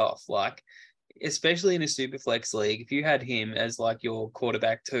Jared Goff. Like, especially in a super flex league, if you had him as like your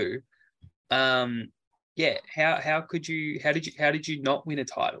quarterback 2, yeah, how did you not win a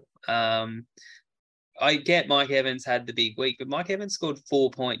title? I get Mike Evans had the big week, but Mike Evans scored 4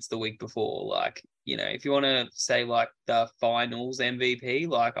 points the week before. Like, if you want to say like the finals MVP,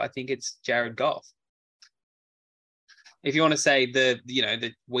 like I think it's Jared Goff. If you want to say the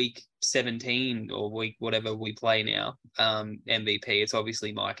week 17 or week whatever we play now, MVP, it's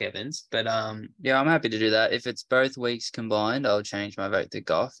obviously Mike Evans. But Yeah, I'm happy to do that. If it's both weeks combined, I'll change my vote to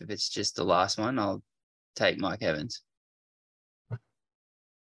Goff. If it's just the last one, I'll take Mike Evans.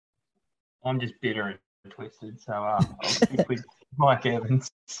 I'm just bitter and twisted, so I'll stick with Mike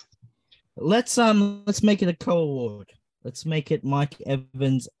Evans. Let's make it a co-award. Let's make it Mike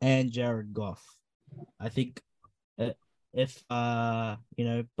Evans and Jared Goff. I think if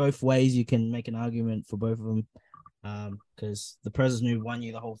both ways you can make an argument for both of them, because the person who won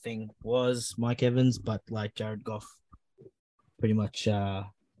you the whole thing was Mike Evans, but like Jared Goff, pretty much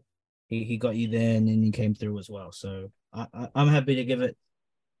he got you there and then he came through as well. So I'm happy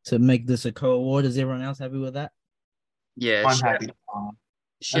to make this a co-award. Is everyone else happy with that? Yeah, I'm happy.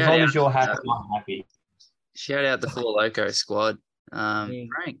 As long as you're happy, I'm happy. Shout out the Four Loco squad. Yeah.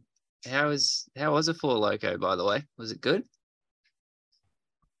 Frank, how was a Four Loco, by the way? Was it good?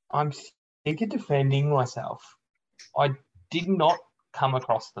 I'm sick of defending myself. I did not come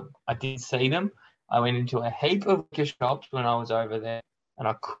across them. I did see them. I went into a heap of liquor shops when I was over there, and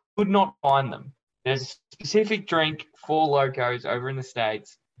I could not find them. There's a specific drink, Four Locos, over in the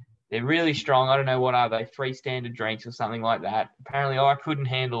States. They're really strong. I don't know what are they, 3 standard drinks or something like that. Apparently, I couldn't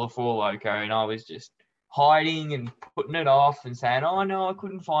handle a Four Loco, and I was just hiding and putting it off and saying, "Oh no, I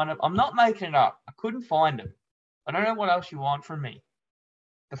couldn't find them." I'm not making it up. I couldn't find them. I don't know what else you want from me.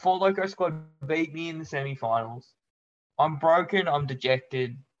 The Four Loco squad beat me in the semifinals. I'm broken. I'm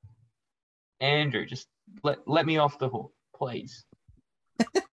dejected. Andrew, just let me off the hook, please.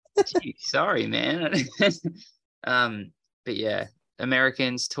 Gee, sorry, man. But yeah,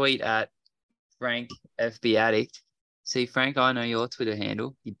 Americans, tweet at Frank FB Addict. See, Frank, I know your Twitter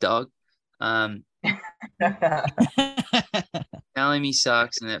handle, you dog. Telling me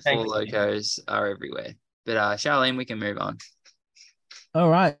sucks and that Four Locos are everywhere. But Charlene, we can move on. All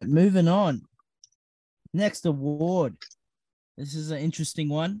right, moving on. Next award. This is an interesting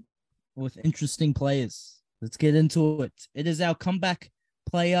one with interesting players. Let's get into it. It is our comeback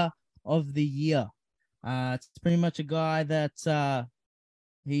player of the year. It's pretty much a guy that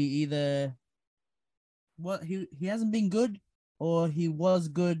he hasn't been good, or he was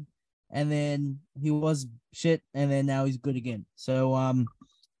good and then he was shit and then now he's good again. So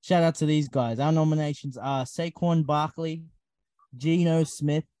shout out to these guys. Our nominations are Saquon Barkley, Geno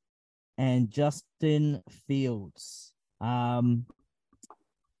Smith, and Justin Fields. All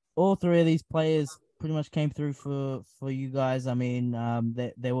 3 of these players pretty much came through for you guys. I mean,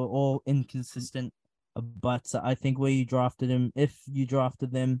 they were all inconsistent, but I think where you drafted him, if you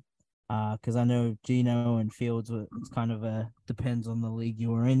drafted them, because I know Gino and Fields, it's kind of depends on the league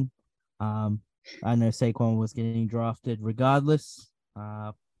you were in. I know Saquon was getting drafted regardless.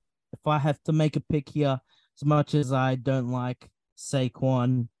 If I have to make a pick here, as much as I don't like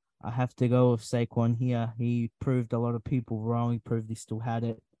Saquon, I have to go with Saquon here. He proved a lot of people wrong. He proved he still had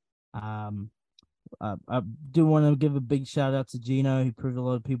it. I do want to give a big shout out to Gino. He proved a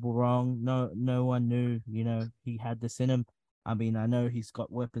lot of people wrong. No one knew, he had this in him. I mean, I know he's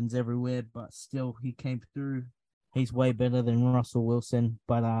got weapons everywhere, but still, he came through. He's way better than Russell Wilson.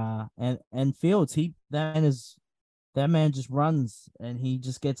 But and Fields, that man just runs and he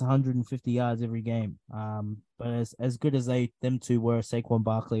just gets 150 yards every game. But as good as them two were, Saquon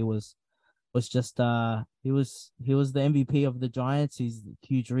Barkley was just he was the MVP of the Giants. He's the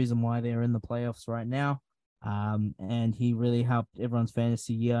huge reason why they're in the playoffs right now. And he really helped everyone's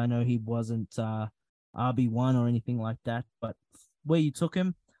fantasy year. I know he wasn't RB1 or anything like that, but where you took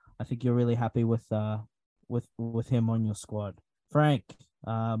him, I think you're really happy with him on your squad. Frank,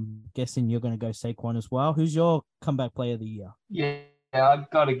 guessing you're going to go Saquon as well. Who's your comeback player of the year? Yeah, I've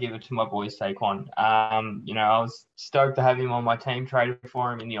got to give it to my boy Saquon. I was stoked to have him on my team, traded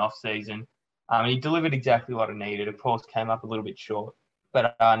for him in the off season. He delivered exactly what I needed. Of course, came up a little bit short,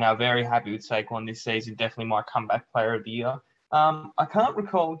 but now very happy with Saquon this season. Definitely my comeback player of the year. I can't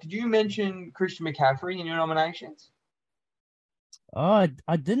recall. Did you mention Christian McCaffrey in your nominations? Oh,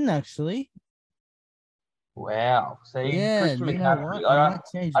 I didn't actually. Wow. See, Yeah, Christian you know McCaffrey. what? I might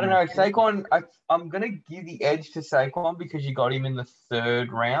change. I don't know. Saquon, I'm going to give the edge to Saquon because you got him in the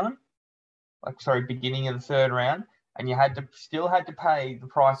third round. Beginning of the third round. And you still had to pay the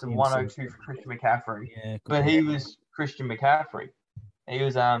price of 102 for Christian McCaffrey. Yeah, but he was Christian McCaffrey. He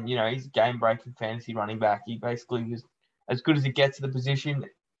was, he's game-breaking fantasy running back. He basically was as good as it gets at the position.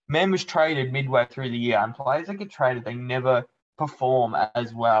 Man was traded midway through the year, and players that get traded, they never perform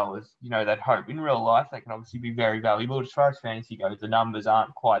as well as, they'd hope. In real life, they can obviously be very valuable. As far as fantasy goes, the numbers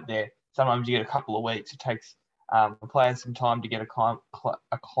aren't quite there. Sometimes you get a couple of weeks. It takes a player some time to get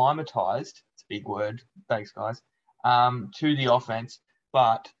acclimatized. It's a big word. Thanks, guys. To the offense.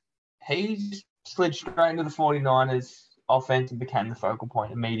 But he's slid straight into the 49ers offense and became the focal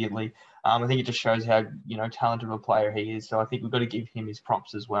point immediately. I think it just shows how, talented of a player he is. So I think we've got to give him his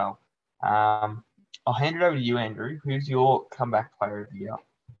props as well. I'll hand it over to you, Andrew. Who's your comeback player of the year?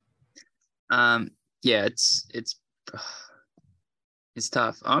 Yeah, it's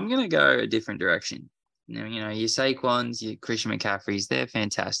tough. I'm gonna go a different direction. Your Saquons, your Christian McCaffreys, they're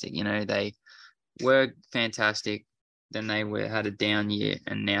fantastic. They were fantastic. Then they had a down year,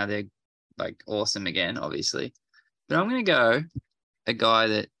 and now they're like awesome again, obviously. But I'm gonna go a guy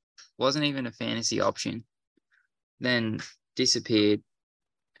that wasn't even a fantasy option, then disappeared,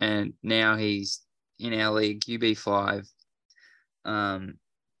 and now he's in our league, QB5,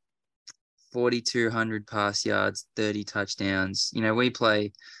 4,200 pass yards, 30 touchdowns. We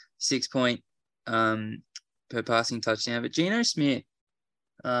play 6 point per passing touchdown. But Geno Smith,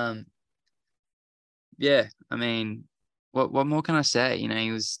 yeah, I mean, what more can I say?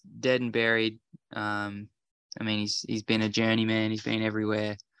 He was dead and buried. He's been a journeyman. He's been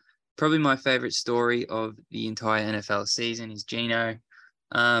everywhere. Probably my favorite story of the entire NFL season is Geno.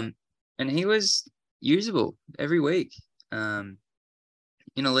 And he was usable every week. In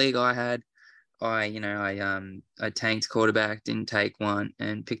a league I had, I tanked quarterback, didn't take one,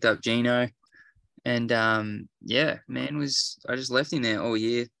 and picked up Geno. And I just left him there all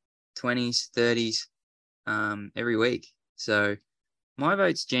year, 20s, 30s, every week. So my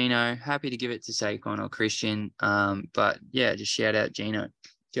vote's Geno. Happy to give it to Saquon or Christian. But yeah, just shout out Geno.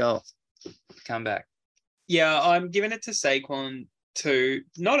 Joel, come back. Yeah, I'm giving it to Saquon too.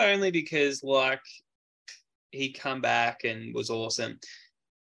 Not only because he come back and was awesome.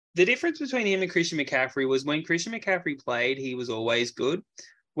 The difference between him and Christian McCaffrey was when Christian McCaffrey played, he was always good.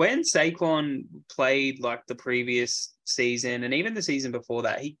 When Saquon played the previous season and even the season before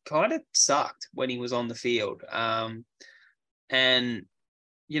that, he kind of sucked when he was on the field. And,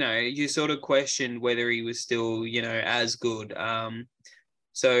 you sort of questioned whether he was still, as good.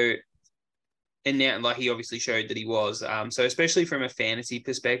 And now, he obviously showed that he was. So especially from a fantasy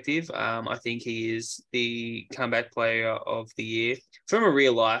perspective, I think he is the comeback player of the year. From a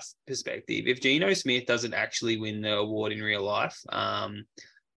real life perspective, if Geno Smith doesn't actually win the award in real life, I'm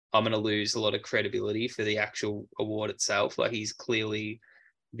going to lose a lot of credibility for the actual award itself. He's clearly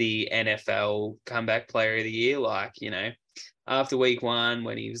the NFL comeback player of the year. After week one,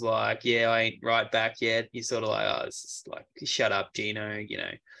 when he was I ain't right back yet, you're sort of it's just shut up, Geno,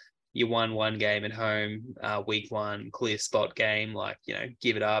 you won one game at home, week one, clear spot game, like,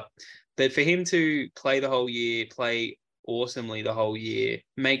 give it up. But for him to play the whole year, play awesomely the whole year,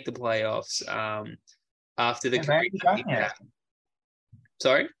 make the playoffs after the They ain't done yet.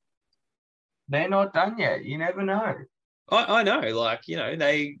 Sorry? They're not done yet. You never know. I know, like,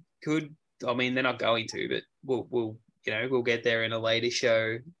 they could, I mean, they're not going to, but we'll get there in a later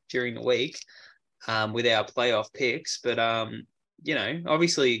show during the week with our playoff picks. But,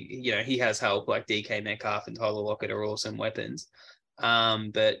 obviously, he has help, like DK Metcalf and Tyler Lockett are awesome weapons.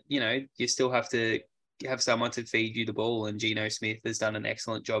 But, you still have to have someone to feed you the ball, and Geno Smith has done an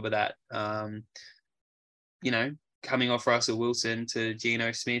excellent job of that. Coming off Russell Wilson to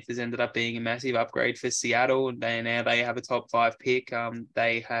Geno Smith has ended up being a massive upgrade for Seattle. And now they have a top 5 pick.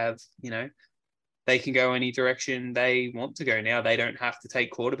 They have, they can go any direction they want to go now. They don't have to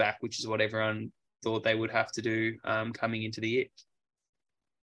take quarterback, which is what everyone thought they would have to do coming into the year.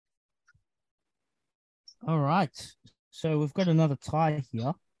 All right. So we've got another tie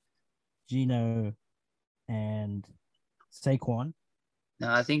here. Gino and Saquon. No,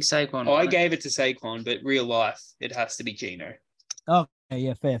 I think Saquon. I gave it to Saquon, but real life, it has to be Geno. Oh,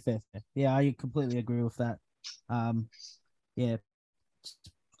 yeah, fair. Yeah, I completely agree with that. Yeah,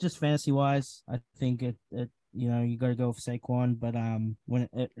 just fantasy wise, I think it you got to go with Saquon, but when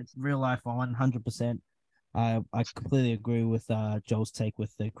it's real life, 100%. I completely agree with Joel's take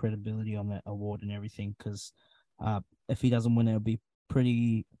with the credibility on that award and everything, because if he doesn't win, it'll be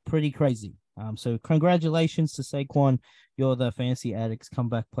pretty crazy. So congratulations to Saquon. You're the Fantasy Addicts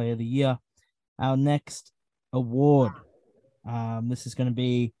Comeback Player of the Year. Our next award. This is going to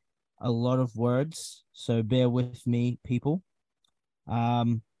be a lot of words, so bear with me, people.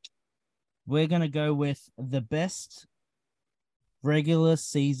 We're going to go with the best regular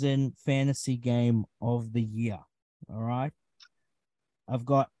season fantasy game of the year. All right. I've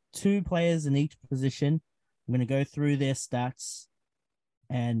got 2 players in each position. I'm going to go through their stats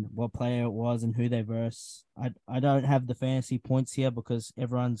and what player it was and who they verse. I don't have the fantasy points here because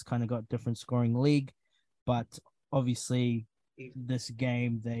everyone's kind of got different scoring league, but obviously this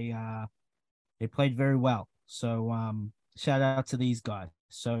game they played very well. So shout out to these guys.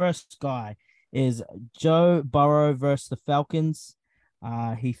 So first guy is Joe Burrow versus the Falcons.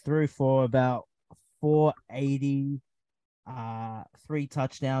 He threw for about 480, 3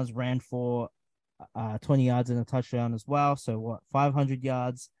 touchdowns, ran for 20 yards and a touchdown as well. So 500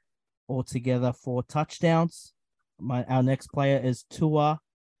 yards altogether, 4 touchdowns. Our next player is Tua,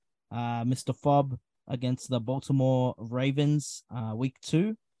 Mr. Fob against the Baltimore Ravens, week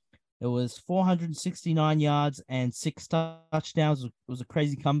 2. It was 469 yards and 6 touchdowns. It was a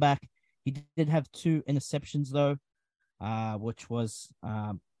crazy comeback. He did have 2 interceptions though, which was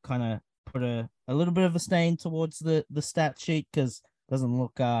kind of put a little bit of a stain towards the stat sheet because doesn't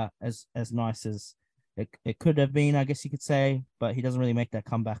look as nice as it could have been, I guess you could say, but he doesn't really make that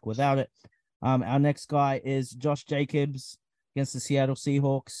comeback without it. Our next guy is Josh Jacobs against the Seattle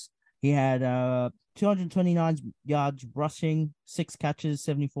Seahawks. He had 229 yards rushing, 6 catches,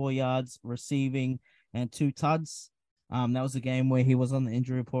 74 yards receiving, and 2 tuds. That was a game where he was on the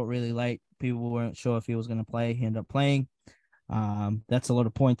injury report really late. People weren't sure if he was going to play. He ended up playing. That's a lot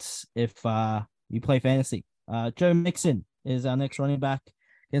of points if you play fantasy. Joe Mixon is our next running back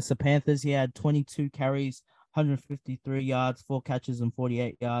against the Panthers. He had 22 carries, 153 yards, 4 catches, and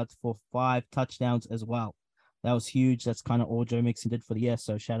 48 yards for 5 touchdowns as well. That was huge. That's kind of all Joe Mixon did for the year,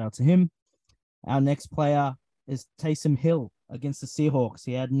 so shout out to him. Our next player is Taysom Hill against the Seahawks.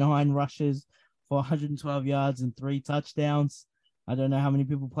 He had 9 rushes for 112 yards and 3 touchdowns. I don't know how many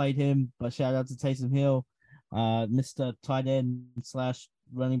people played him, but shout out to Taysom Hill, Mr. Tight end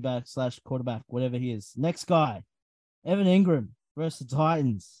 / running back / quarterback, whatever he is. Next guy, Evan Ingram versus the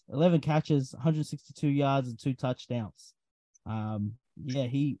Titans. 11 catches, 162 yards, and 2 touchdowns. Yeah,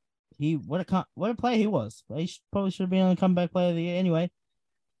 what a player he was. He probably should have been on the comeback player of the year anyway.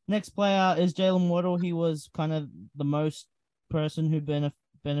 Next player is Jalen Waddle. He was kind of the most person who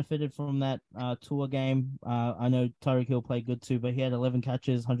benefited from that tour game. I know Tyreek Hill played good too, but he had 11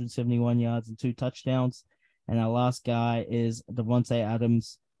 catches, 171 yards, and 2 touchdowns. And our last guy is Devontae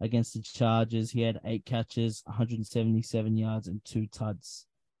Adams against the Chargers. He had 8 catches, 177 yards, and 2 tuds.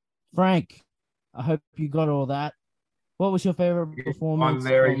 Frank, I hope you got all that. What was your favorite performance? I'm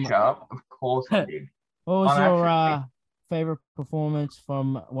very sharp. Of course I did. What was your favorite performance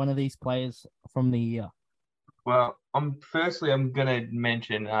from one of these players from the year? Well, I'm gonna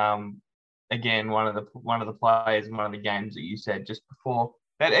mention again one of the players in one of the games that you said just before.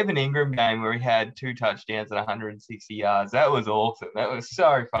 That Evan Ingram game where he had 2 touchdowns and 160 yards. That was awesome. That was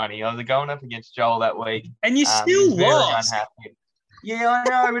so funny. I was going up against Joel that week. And you still very lost. unhappy. Yeah, I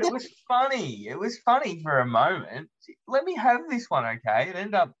know, but it was funny. It was funny for a moment. Let me have this one, okay? It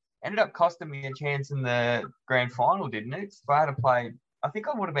ended up costing me a chance in the grand final, didn't it? If I had played, I think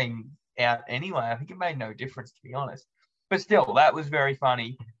I would have been out anyway. I think it made no difference, to be honest. But still, that was very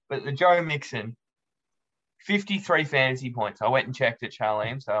funny. But the Joe Mixon, 53 fantasy points. I went and checked it,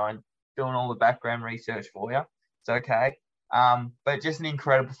 Charlene, so I'm doing all the background research for you. It's okay. But just an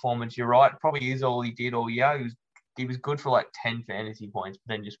incredible performance. You're right. Probably is all he did all year. He was good for like 10 fantasy points,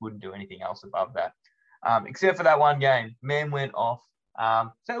 but then just wouldn't do anything else above that. Except for that one game. Man went off.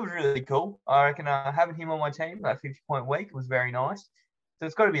 So it was really cool. I reckon having him on my team, that 50-point week, was very nice. So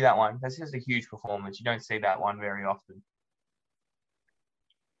it's got to be that one. That's just a huge performance. You don't see that one very often.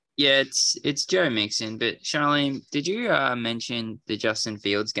 Yeah, it's Joe Mixon. But Charlene, did you mention the Justin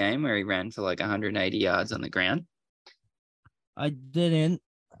Fields game where he ran for like 180 yards on the ground? I didn't.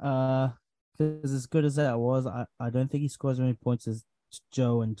 Because as good as that was, I don't think he scores as many points as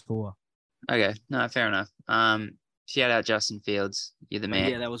Joe and Tua. Okay, no, fair enough. Shout out Justin Fields. You're the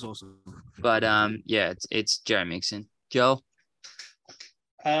man. Yeah, that was awesome. But yeah, it's Joe Mixon. Joel?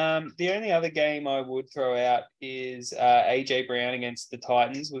 The only other game I would throw out is AJ Brown against the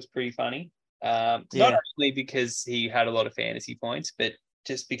Titans was pretty funny. Not actually because he had a lot of fantasy points, but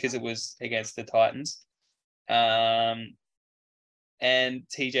just because it was against the Titans. And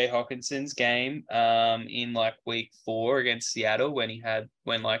TJ Hawkinson's game in like week 4 against Seattle when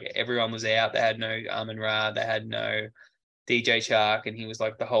like everyone was out. They had no Amon-Ra, they had no DJ Chark, and he was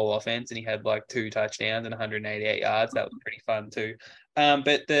like the whole offense, and he had like 2 touchdowns and 188 yards. That was pretty fun too.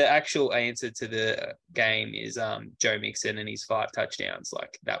 But the actual answer to the game is Joe Mixon and his 5 touchdowns.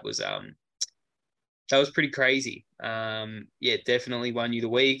 Like that was pretty crazy. Yeah, definitely won you the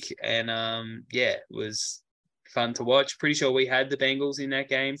week, and yeah, it was fun to watch. Pretty sure we had the Bengals in that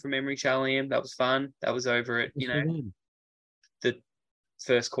game from memory, Charlie. That was fun. That was over at the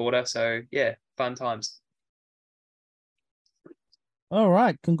first quarter. So yeah, fun times. All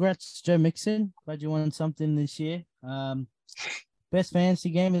right, congrats, Joe Mixon. Glad you won something this year. Best fantasy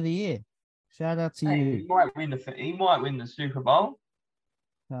game of the year. Shout out to you. He might win the Super Bowl.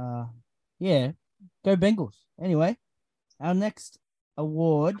 Yeah, go Bengals. Anyway, our next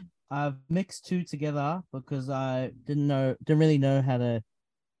award, I've mixed 2 together because I didn't really know how to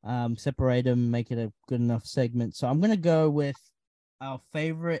separate them, make it a good enough segment. So I'm gonna go with our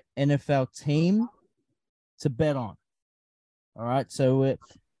favorite NFL team to bet on. All right, so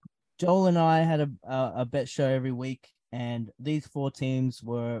Joel and I had a bet show every week, and these 4 teams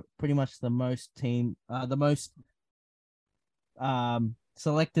were pretty much the most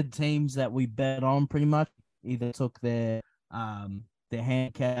selected teams that we bet on. Pretty much, either took their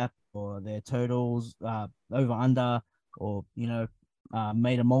handicap or their totals over under, or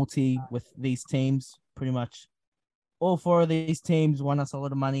made a multi with these teams. Pretty much, all 4 of these teams won us a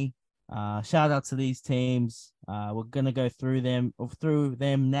lot of money. Shout out to these teams. We're gonna go through them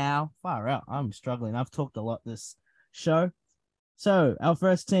now. Far out. I'm struggling. I've talked a lot this show. So our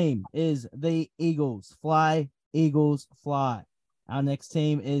first team is the Eagles. Fly, Eagles, fly. Our next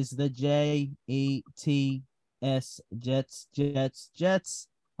team is the Jets.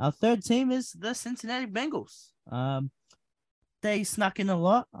 Our third team is the Cincinnati Bengals. They snuck in a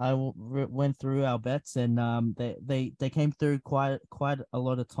lot. I went through our bets, and they came through quite a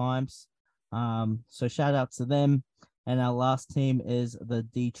lot of times. So shout out to them. And our last team is the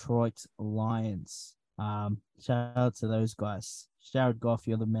Detroit Lions. Shout out to those guys. Jared Goff,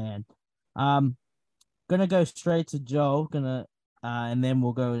 you're the man. Gonna go straight to Joe. And then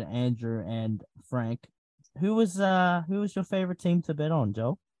we'll go to Andrew and Frank. Who was your favorite team to bet on,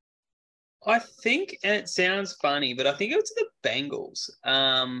 Joe? I think, and it sounds funny, but I think it was the Bengals.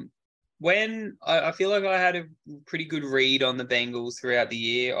 When I feel like I had a pretty good read on the Bengals throughout the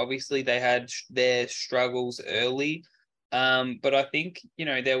year. Obviously, they had their struggles early, but I think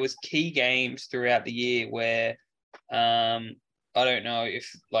there was key games throughout the year where I don't know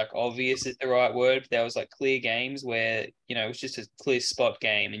if like obvious is the right word, but there was like clear games where it was just a clear spot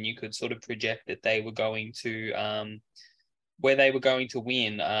game, and you could sort of project that they were going to where they were going to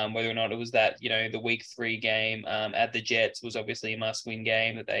win, whether or not it was that, the week 3 game at the Jets was obviously a must-win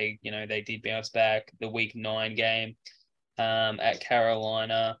game that they did bounce back. The week 9 game at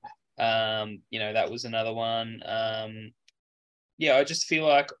Carolina, that was another one. Yeah, I just feel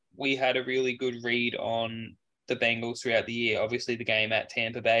like we had a really good read on the Bengals throughout the year. Obviously, the game at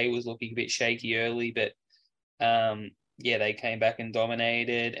Tampa Bay was looking a bit shaky early, but yeah, they came back and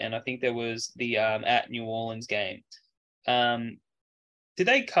dominated. And I think there was the at New Orleans game. Did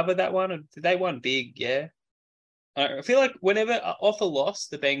they cover that one, or did they won big? Yeah. I feel like whenever off a loss,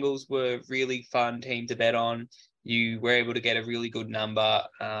 the Bengals were really fun team to bet on. you were able to get a really good number,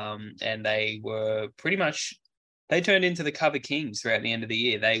 and they were pretty much they turned into the cover kings throughout the end of the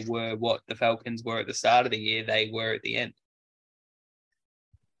year. They were what the Falcons were at the start of the year. They were at the end.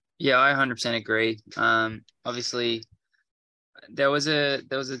 Yeah, I 100% agree. Obviously, there was a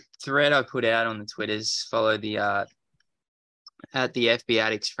thread I put out on the Twitters. Follow the at the FB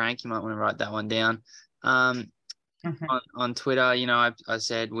Addicts Frank. You might want to write that one down. On Twitter, I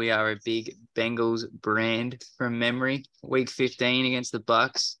said we are a big Bengals brand from memory. Week 15 against the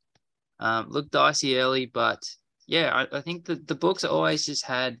Bucks. Looked dicey early, but yeah, I think the books always just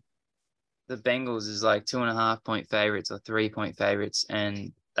had the Bengals as like 2.5 point favorites or 3 point favorites,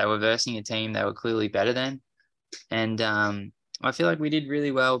 and they were versing a team they were clearly better than. And I feel like we did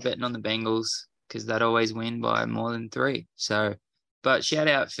really well betting on the Bengals because they'd always win by more than 3. So, but shout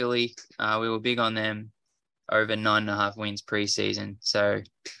out Philly. We were big on them over 9.5 wins preseason. So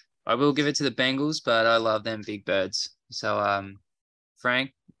I will give it to the Bengals, but I love them big birds. So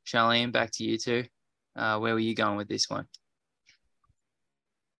Frank, Charlene, back to you two. Where were you going with this one?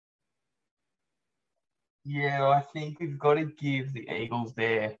 Yeah, I think we've got to give the Eagles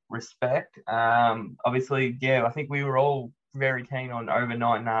their respect. Obviously, yeah, I think we were all very keen on over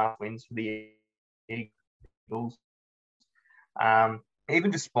 9.5 wins for the Eagles.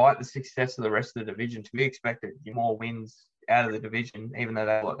 Even despite the success of the rest of the division, we expected more wins out of the division, even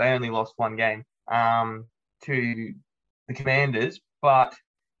though they only lost 1 game to the Commanders, but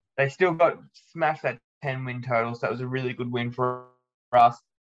they still got smashed that 10-win total. So that was a really good win for us.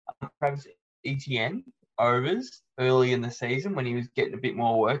 Travis Etienne overs early in the season when he was getting a bit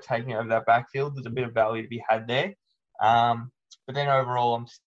more work, taking over that backfield. There's a bit of value to be had there. But then overall, I'm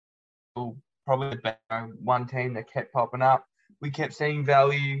still probably the one team that kept popping up. We kept seeing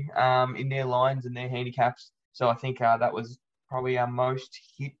value in their lines and their handicaps. So I think that was probably our most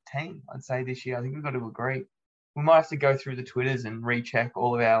hit team, I'd say, this year. I think we've got to agree. We might have to go through the Twitters and recheck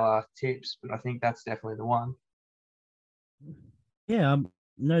all of our tips, but I think that's definitely the one. Yeah,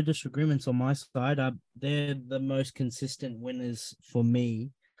 no disagreements on my side. They're the most consistent winners for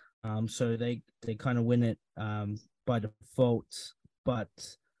me. So they kind of win it by default, but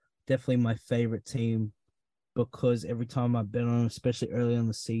definitely my favorite team because every time I bet on them, especially early in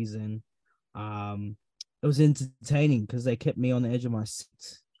the season, it was entertaining because they kept me on the edge of my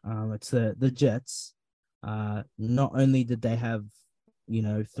seat. It's the Jets. Not only did they have,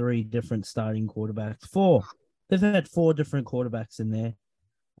 3 different starting quarterbacks, 4. They've had 4 different quarterbacks in there,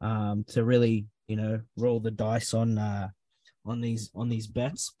 to really, roll the dice on these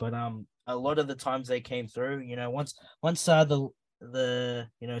bets. But a lot of the times they came through. Once the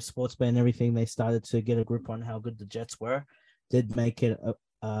sports bet and everything, they started to get a grip on how good the Jets were, did make it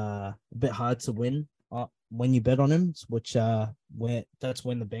a bit hard to win when you bet on him, which that's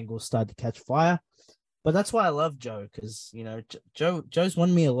when the Bengals started to catch fire. But that's why I love Joe, because Joe's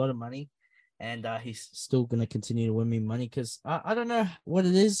won me a lot of money, and he's still gonna continue to win me money because I don't know what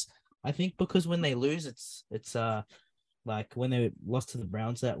it is. I think because when they lose, it's like when they lost to the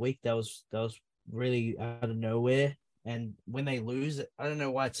Browns that week, that was really out of nowhere. And when they lose, I don't know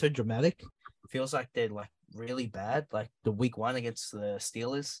why it's so dramatic. It feels like they're like really bad. Like the week 1 against the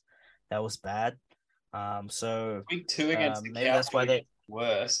Steelers, that was bad. So week 2 against the maybe that's why they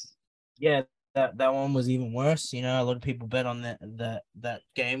worse. Yeah, that one was even worse. A lot of people bet on that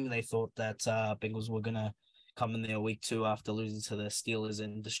game. They thought that Bengals were gonna come in there week 2 after losing to the Steelers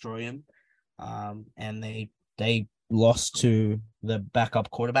and destroy them. And they lost to the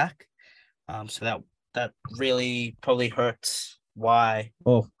backup quarterback. So that really probably hurts why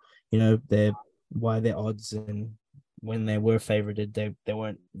their odds, and when they were favored, they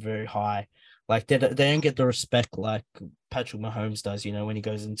weren't very high. Like they don't get the respect like Patrick Mahomes does. When he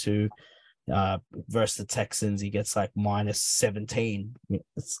goes into versus the Texans, he gets like -17.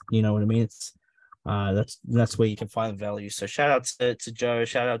 You know what I mean? It's that's where you can find value. So shout out to Joe,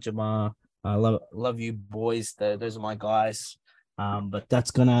 shout out Jamar. I love you boys. Those are my guys. But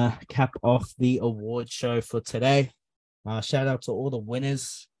that's gonna cap off the award show for today. Shout out to all the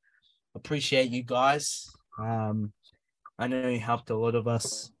winners. Appreciate you guys. I know you helped a lot of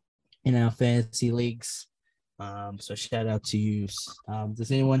us in our fantasy leagues. So shout out to you.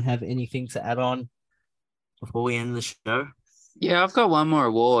 Does anyone have anything to add on before we end the show? Yeah, I've got one more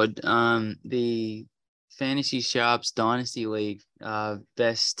award. The Fantasy Sharps Dynasty League,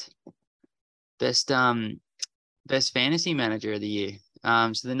 best fantasy manager of the year.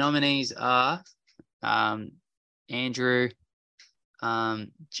 So the nominees are Andrew,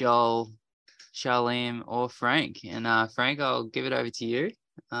 Joel, Charlene, or Frank. And Frank, I'll give it over to you.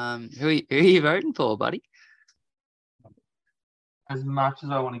 Who are you voting for, buddy? As much as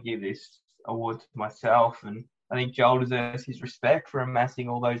I want to give this award to myself and I think Joel deserves his respect for amassing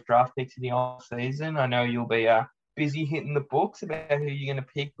all those draft picks in the off season. I know you'll be busy hitting the books about who you're going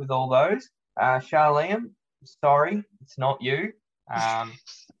to pick with all those. Charliam, sorry, it's not you.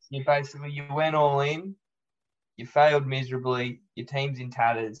 You went all in. You failed miserably. Your team's in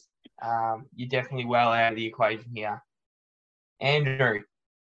tatters. You're definitely well out of the equation here. Andrew,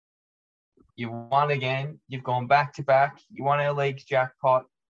 you won again. You've gone back to back. You won our league's jackpot.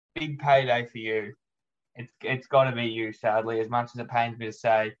 Big payday for you. It's got to be you, sadly, as much as it pains me to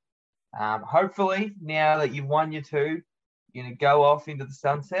say. Hopefully, now that you've won your two, you're going to go off into the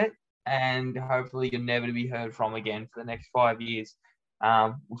sunset, and hopefully you're never to be heard from again for the next 5 years.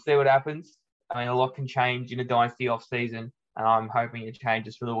 We'll see what happens. I mean, a lot can change in a dynasty off season, and I'm hoping it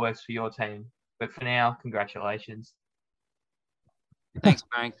changes for the worse for your team. But for now, congratulations. Thanks,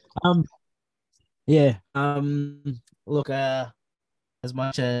 Frank. Yeah. Look, as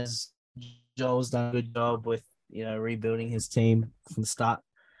much as Joel's done a good job with, rebuilding his team from the start,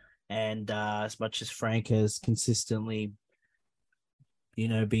 and as much as Frank has consistently,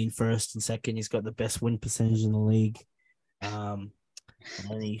 been first and second, he's got the best win percentage in the league. And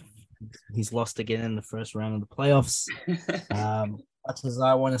he's lost again in the first round of the playoffs. Much as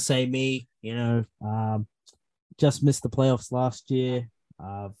I want to say just missed the playoffs last year.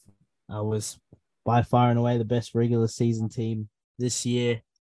 I was by far and away the best regular season team this year.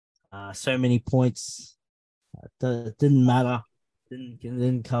 So many points. Didn't matter.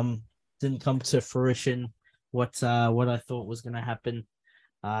 Didn't come to fruition what I thought was going to happen.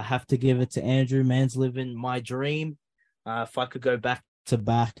 I have to give it to Andrew. Man's living my dream. If I could go back to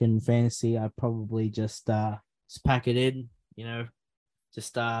back in fantasy, I'd probably just pack it in,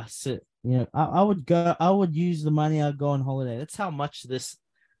 just sit. I would use the money. I'd go on holiday. That's how much this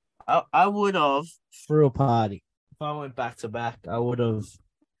I would have threw a party. If I went back to back, I would have,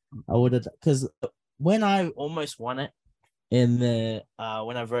 because when I almost won it in the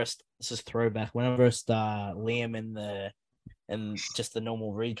when I versed, this is throwback, when I versed Liam in just the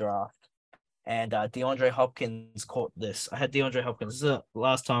normal redraft, and DeAndre Hopkins caught this. I had DeAndre Hopkins. This is the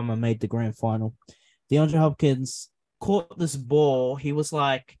last time I made the grand final. DeAndre Hopkins caught this ball. He was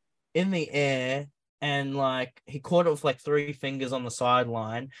like in the air, and like he caught it with like 3 fingers on the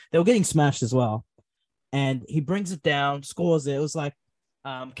sideline. They were getting smashed as well. And he brings it down, scores it. It was like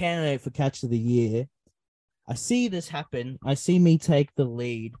candidate for catch of the year. I see this happen. I see me take the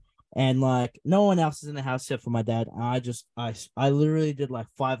lead, and like no one else is in the house except for my dad. I literally did like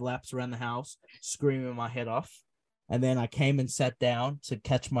 5 laps around the house, screaming my head off. And then I came and sat down to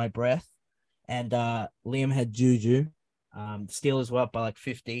catch my breath. And Liam had Juju. Steelers were up by like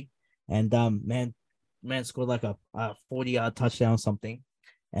 50. And man scored like a 40-yard touchdown or something.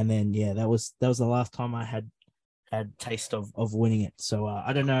 And then that was the last time I had taste of winning it. So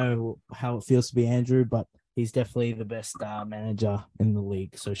I don't know how it feels to be Andrew, but he's definitely the best manager in the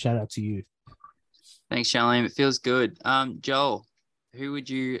league. So shout out to you. Thanks, Charlene. It feels good. Joel, who would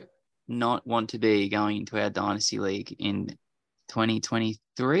you not want to be going into our Dynasty League in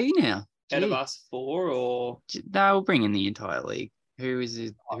 2023 now? Out of us 4, or They'll bring in the entire league. Who is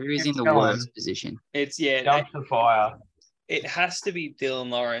in the worst position? It's Jump the fire. It has to be Dylan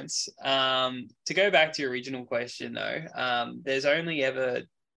Lawrence. To go back to your original question, though, there's only ever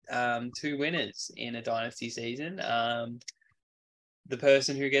 2 winners in a dynasty season. The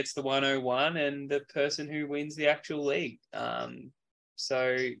person who gets the 101 and the person who wins the actual league. The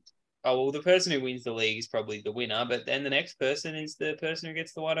person who wins the league is probably the winner, but then the next person is the person who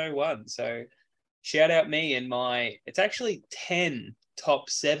gets the 101. So shout out me and it's actually 10 top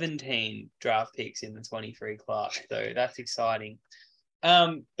 17 draft picks in the 23 class. So that's exciting.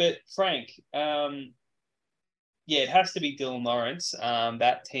 But Frank, it has to be Dylan Lawrence.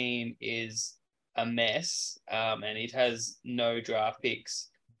 That team is a mess, and it has no draft picks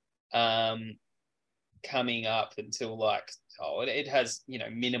coming up until it has,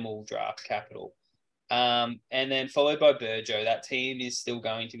 minimal draft capital. And then followed by Burjo. That team is still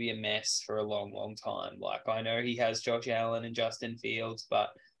going to be a mess for a long, long time. Like, I know he has Josh Allen and Justin Fields, but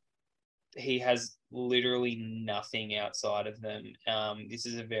he has literally nothing outside of them. This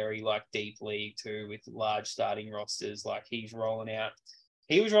is a very deep league too, with large starting rosters. Like, he was rolling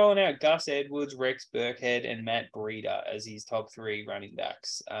out Gus Edwards, Rex Burkhead, and Matt Breida as his top 3 running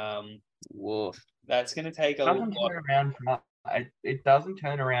backs. Woof. That's going to take a lot. It doesn't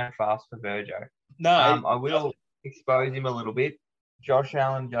turn around fast for Burjo. No, I will expose him a little bit. Josh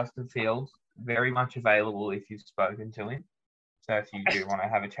Allen, Justin Fields, very much available if you've spoken to him. So if you do want to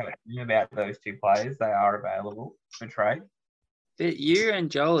have a chat about those 2 players, they are available for trade. But you and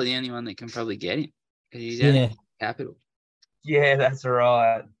Joel are the only one that can probably get him because he's out of capital. Yeah, that's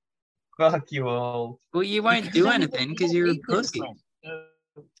right. Fuck you all. Well, you won't do anything because you're a pussy.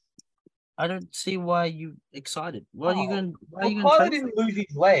 I don't see why you excited. Why are you going? Why are you Well, going? Tyler didn't lose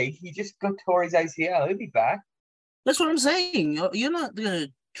his leg. He just got tore his ACL. He'll be back. That's what I'm saying. You're not going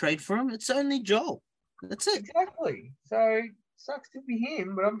to trade for him. It's only Joel. That's it. Exactly. So sucks to be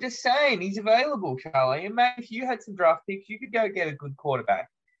him, but I'm just saying he's available, Charlie. And maybe if you had some draft picks, you could go get a good quarterback.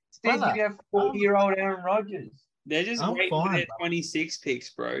 Instead, you have 40-year-old Aaron Rodgers. They're just I'm waiting for fine, their bro. 26 picks,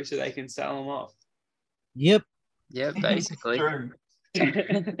 bro, so they can sell them off. Yep. Yeah, basically. True.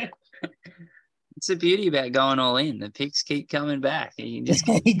 It's the beauty about going all in. The picks keep coming back. And you just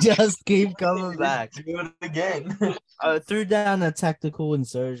He just keep coming back. Do it again. I threw down a tactical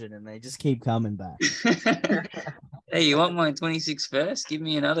insertion, and they just keep coming back. Hey, you want my 26 first? Give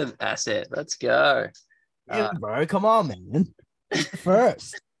me another asset. Let's go. Yeah, bro, come on, man.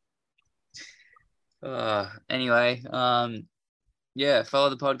 First. Anyway, yeah, follow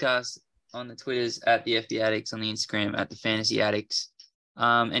the podcast on the Twitters at the FD Addicts, on the Instagram at the Fantasy Addicts.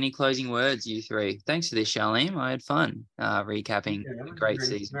 Any closing words, you three? Thanks for this, Charlene. I had fun recapping a great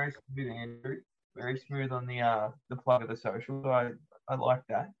season. Very smooth, Andrew. Very smooth on the plug of the social. I like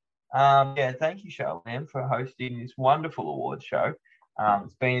that. Yeah, thank you, Charlene, for hosting this wonderful awards show.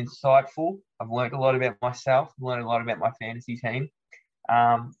 It's been insightful. I've learned a lot about myself. I've learned a lot about my fantasy team.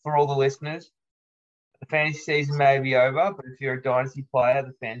 For all the listeners, the fantasy season may be over, but if you're a dynasty player,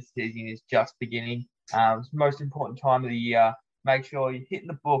 the fantasy season is just beginning. It's the most important time of the year. Make sure you're hitting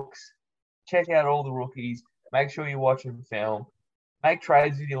the books. Check out all the rookies. Make sure you're watching film. Make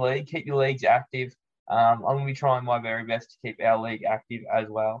trades with your league. Keep your leagues active. I'm going to be trying my very best to keep our league active as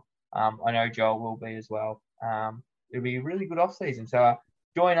well. I know Joel will be as well. It'll be a really good off-season. So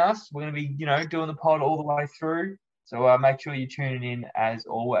join us. We're going to be, doing the pod all the way through. So make sure you're tuning in as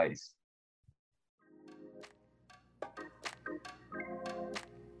always.